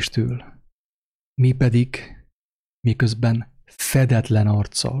 bekezdéstől. Mi pedig, miközben fedetlen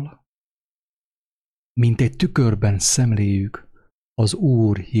arccal, mint egy tükörben szemléljük az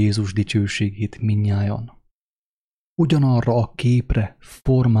Úr Jézus dicsőségét mindnyájan. Ugyanarra a képre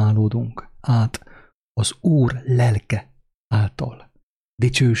formálódunk át az Úr lelke által,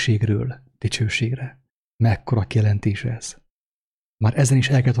 dicsőségről dicsőségre. Mekkora kijelentés ez? Már ezen is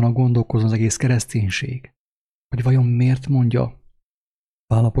el kellett volna gondolkozni az egész kereszténység, hogy vajon miért mondja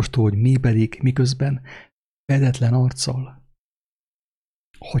Pál apostol, hogy mi pedig miközben fedetlen arccal.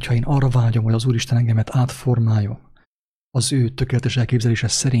 Hogyha én arra vágyom, hogy az Úristen engemet átformáljon az ő tökéletes elképzelése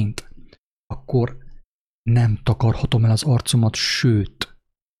szerint, akkor nem takarhatom el az arcomat, sőt,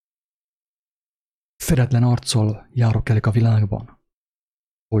 fedetlen arccal járok el a világban,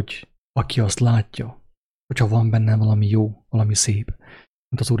 hogy aki azt látja, hogyha van bennem valami jó, valami szép,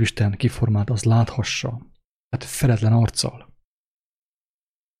 mint az Úristen kiformált, az láthassa, tehát fedetlen arccal.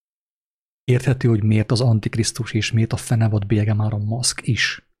 Érthető, hogy miért az Antikrisztus és miért a fenevad bélyege már a maszk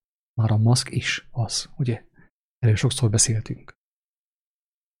is. Már a maszk is az, ugye? Erről sokszor beszéltünk.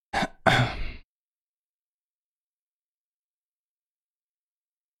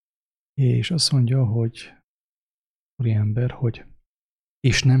 És azt mondja, hogy úriember, hogy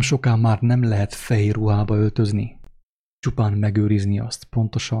és nem soká már nem lehet fehér ruhába öltözni, csupán megőrizni azt.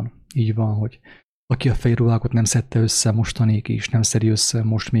 Pontosan így van, hogy aki a fehér ruhákat nem szedte össze mostanék, és nem szedi össze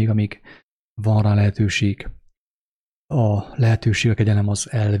most még, amíg van rá lehetőség, a lehetőségek egyelem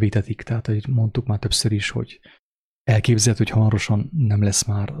az elvétetik. Tehát, ahogy mondtuk már többször is, hogy elképzelhető, hogy hamarosan nem lesz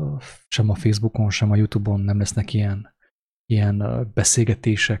már sem a Facebookon, sem a YouTube-on nem lesznek ilyen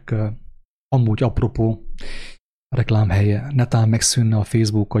beszélgetések. Amúgy apropó, a reklámhelye, netán megszűnne a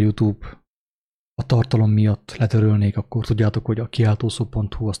Facebook, a YouTube, a tartalom miatt letörölnék, akkor tudjátok, hogy a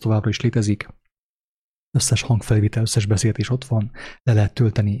kiáltószó.hu az továbbra is létezik. Összes hangfelvétel, összes beszélgetés ott van, le lehet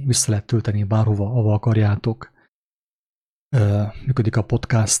tölteni, vissza lehet tölteni bárhova, ahova akarjátok. Működik a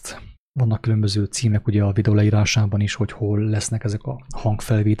podcast, vannak különböző címek ugye a videó leírásában is, hogy hol lesznek ezek a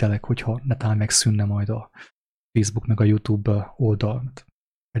hangfelvételek, hogyha netán megszűnne majd a Facebook meg a YouTube oldal.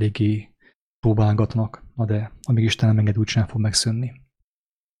 Eléggé próbálgatnak, de amíg Isten nem enged, úgysem fog megszűnni.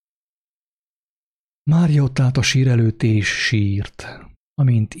 Mária ott állt a sír előtt és sírt.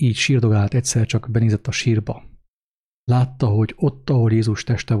 Amint így sírdogált, egyszer csak benézett a sírba. Látta, hogy ott, ahol Jézus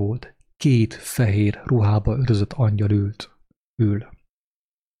teste volt, 2 fehér ruhába öltözött angyal ül.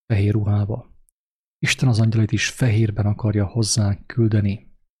 Fehér ruhába. Isten az angyalait is fehérben akarja hozzánk küldeni.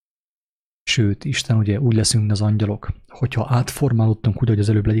 Sőt, Isten ugye úgy leszünk, mint az angyalok. Hogyha átformálódtunk úgy, hogy az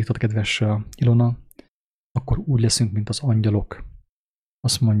előbb leírtad, kedves Ilona, akkor úgy leszünk, mint az angyalok.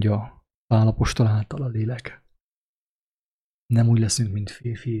 Azt mondja Pál apostol által a lélek. Nem úgy leszünk, mint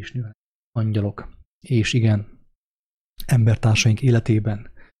férfi és nő, angyalok. És igen, embertársaink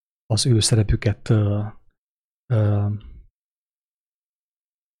életében az ő szerepüket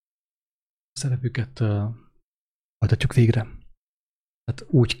hajtatjuk végre.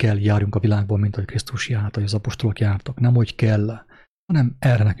 Tehát úgy kell járjunk a világban, mint ahogy Krisztus járt, ahogy az apostolok jártak. Nem úgy kell, hanem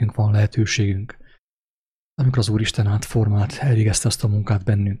erre nekünk van lehetőségünk. Amikor az Úristen átformált, elvégezte azt a munkát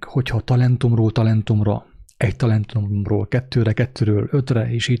bennünk, hogyha talentumról talentumra, egy talentumról 2-re, 2-ről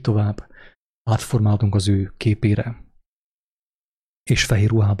 5-re, és így tovább átformáltunk az ő képére, és fehér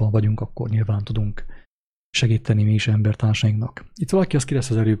ruhában vagyunk, akkor nyilván tudunk segíteni mi is embertársainknak. Itt valaki azt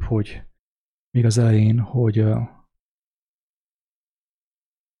kérdezte az előbb, hogy még az elején,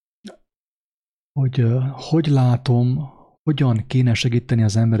 hogy látom, hogyan kéne segíteni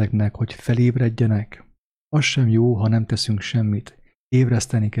az embereknek, hogy felébredjenek. Az sem jó, ha nem teszünk semmit.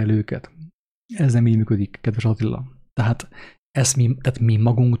 Ébreszteni kell őket. Ez nem így működik, kedves Attila. Tehát mi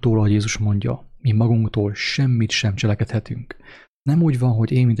magunktól, ahogy Jézus mondja, mi magunktól semmit sem cselekedhetünk. Nem úgy van,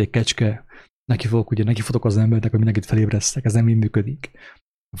 hogy én, mint egy kecske, nekifutok az embernek, hogy mindenkit felébresztek. Ez nem így működik.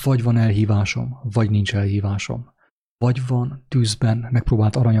 Vagy van elhívásom, vagy nincs elhívásom. Vagy van tűzben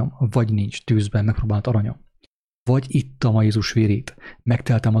megpróbált aranyam, vagy nincs tűzben megpróbált aranyam. Vagy ittam a Jézus vérét,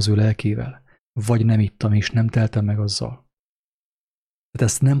 megteltem az ő lelkével, vagy nem ittam, és nem teltem meg azzal.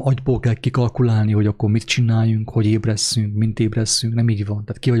 Tehát ezt nem agyból kell kikalkulálni, hogy akkor mit csináljunk, hogy ébresszünk, mint ébresszünk, nem így van.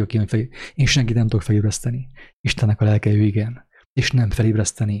 Tehát ki vagyok én, hogy én senkit nem tudok felébreszteni. Istennek a lelke ő igen. És nem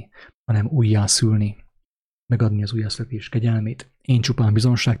felébreszteni, hanem újjászülni, megadni az újjászületés kegyelmét. Én csupán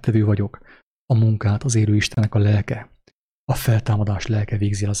bizonságtevő vagyok, a munkát az élő Istennek a lelke, a feltámadás lelke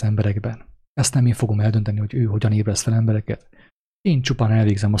végzi az emberekben. Ezt nem én fogom eldönteni, hogy ő hogyan ébreszt fel embereket. Én csupán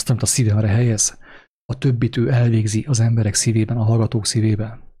elvégzem azt, amit a szívemre helyez, a többit ő elvégzi az emberek szívében, a hallgatók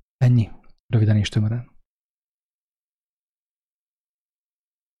szívében. Ennyi, röviden és tömören.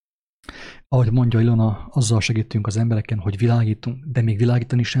 Ahogy mondja Ilona, azzal segítünk az embereken, hogy világítunk, de még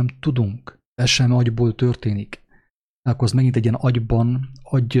világítani sem tudunk. Ez sem agyból történik. Akkor az megint egy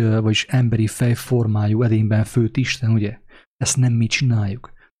ilyen vagyis emberi fej formájú edényben főtt Isten, ugye? Ezt nem mi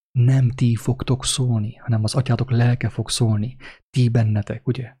csináljuk. Nem ti fogtok szólni, hanem az atyátok lelke fog szólni. Ti bennetek,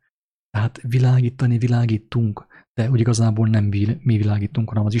 ugye? Tehát világítani világítunk, de úgy igazából nem mi világítunk,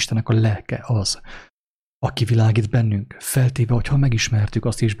 hanem az Istennek a lelke az, aki világít bennünk, feltéve, hogyha megismertük,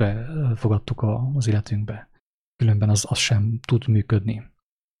 azt is befogadtuk az életünkbe. Különben az sem tud működni.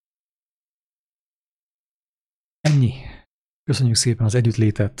 Ennyi. Köszönjük szépen az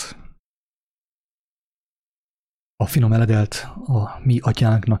együttlétet, a finom eledelt a mi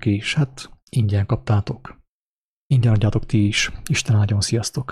atyánknak is, hát ingyen kaptátok. Ingyen adjátok ti is. Isten áldjon, sziasztok!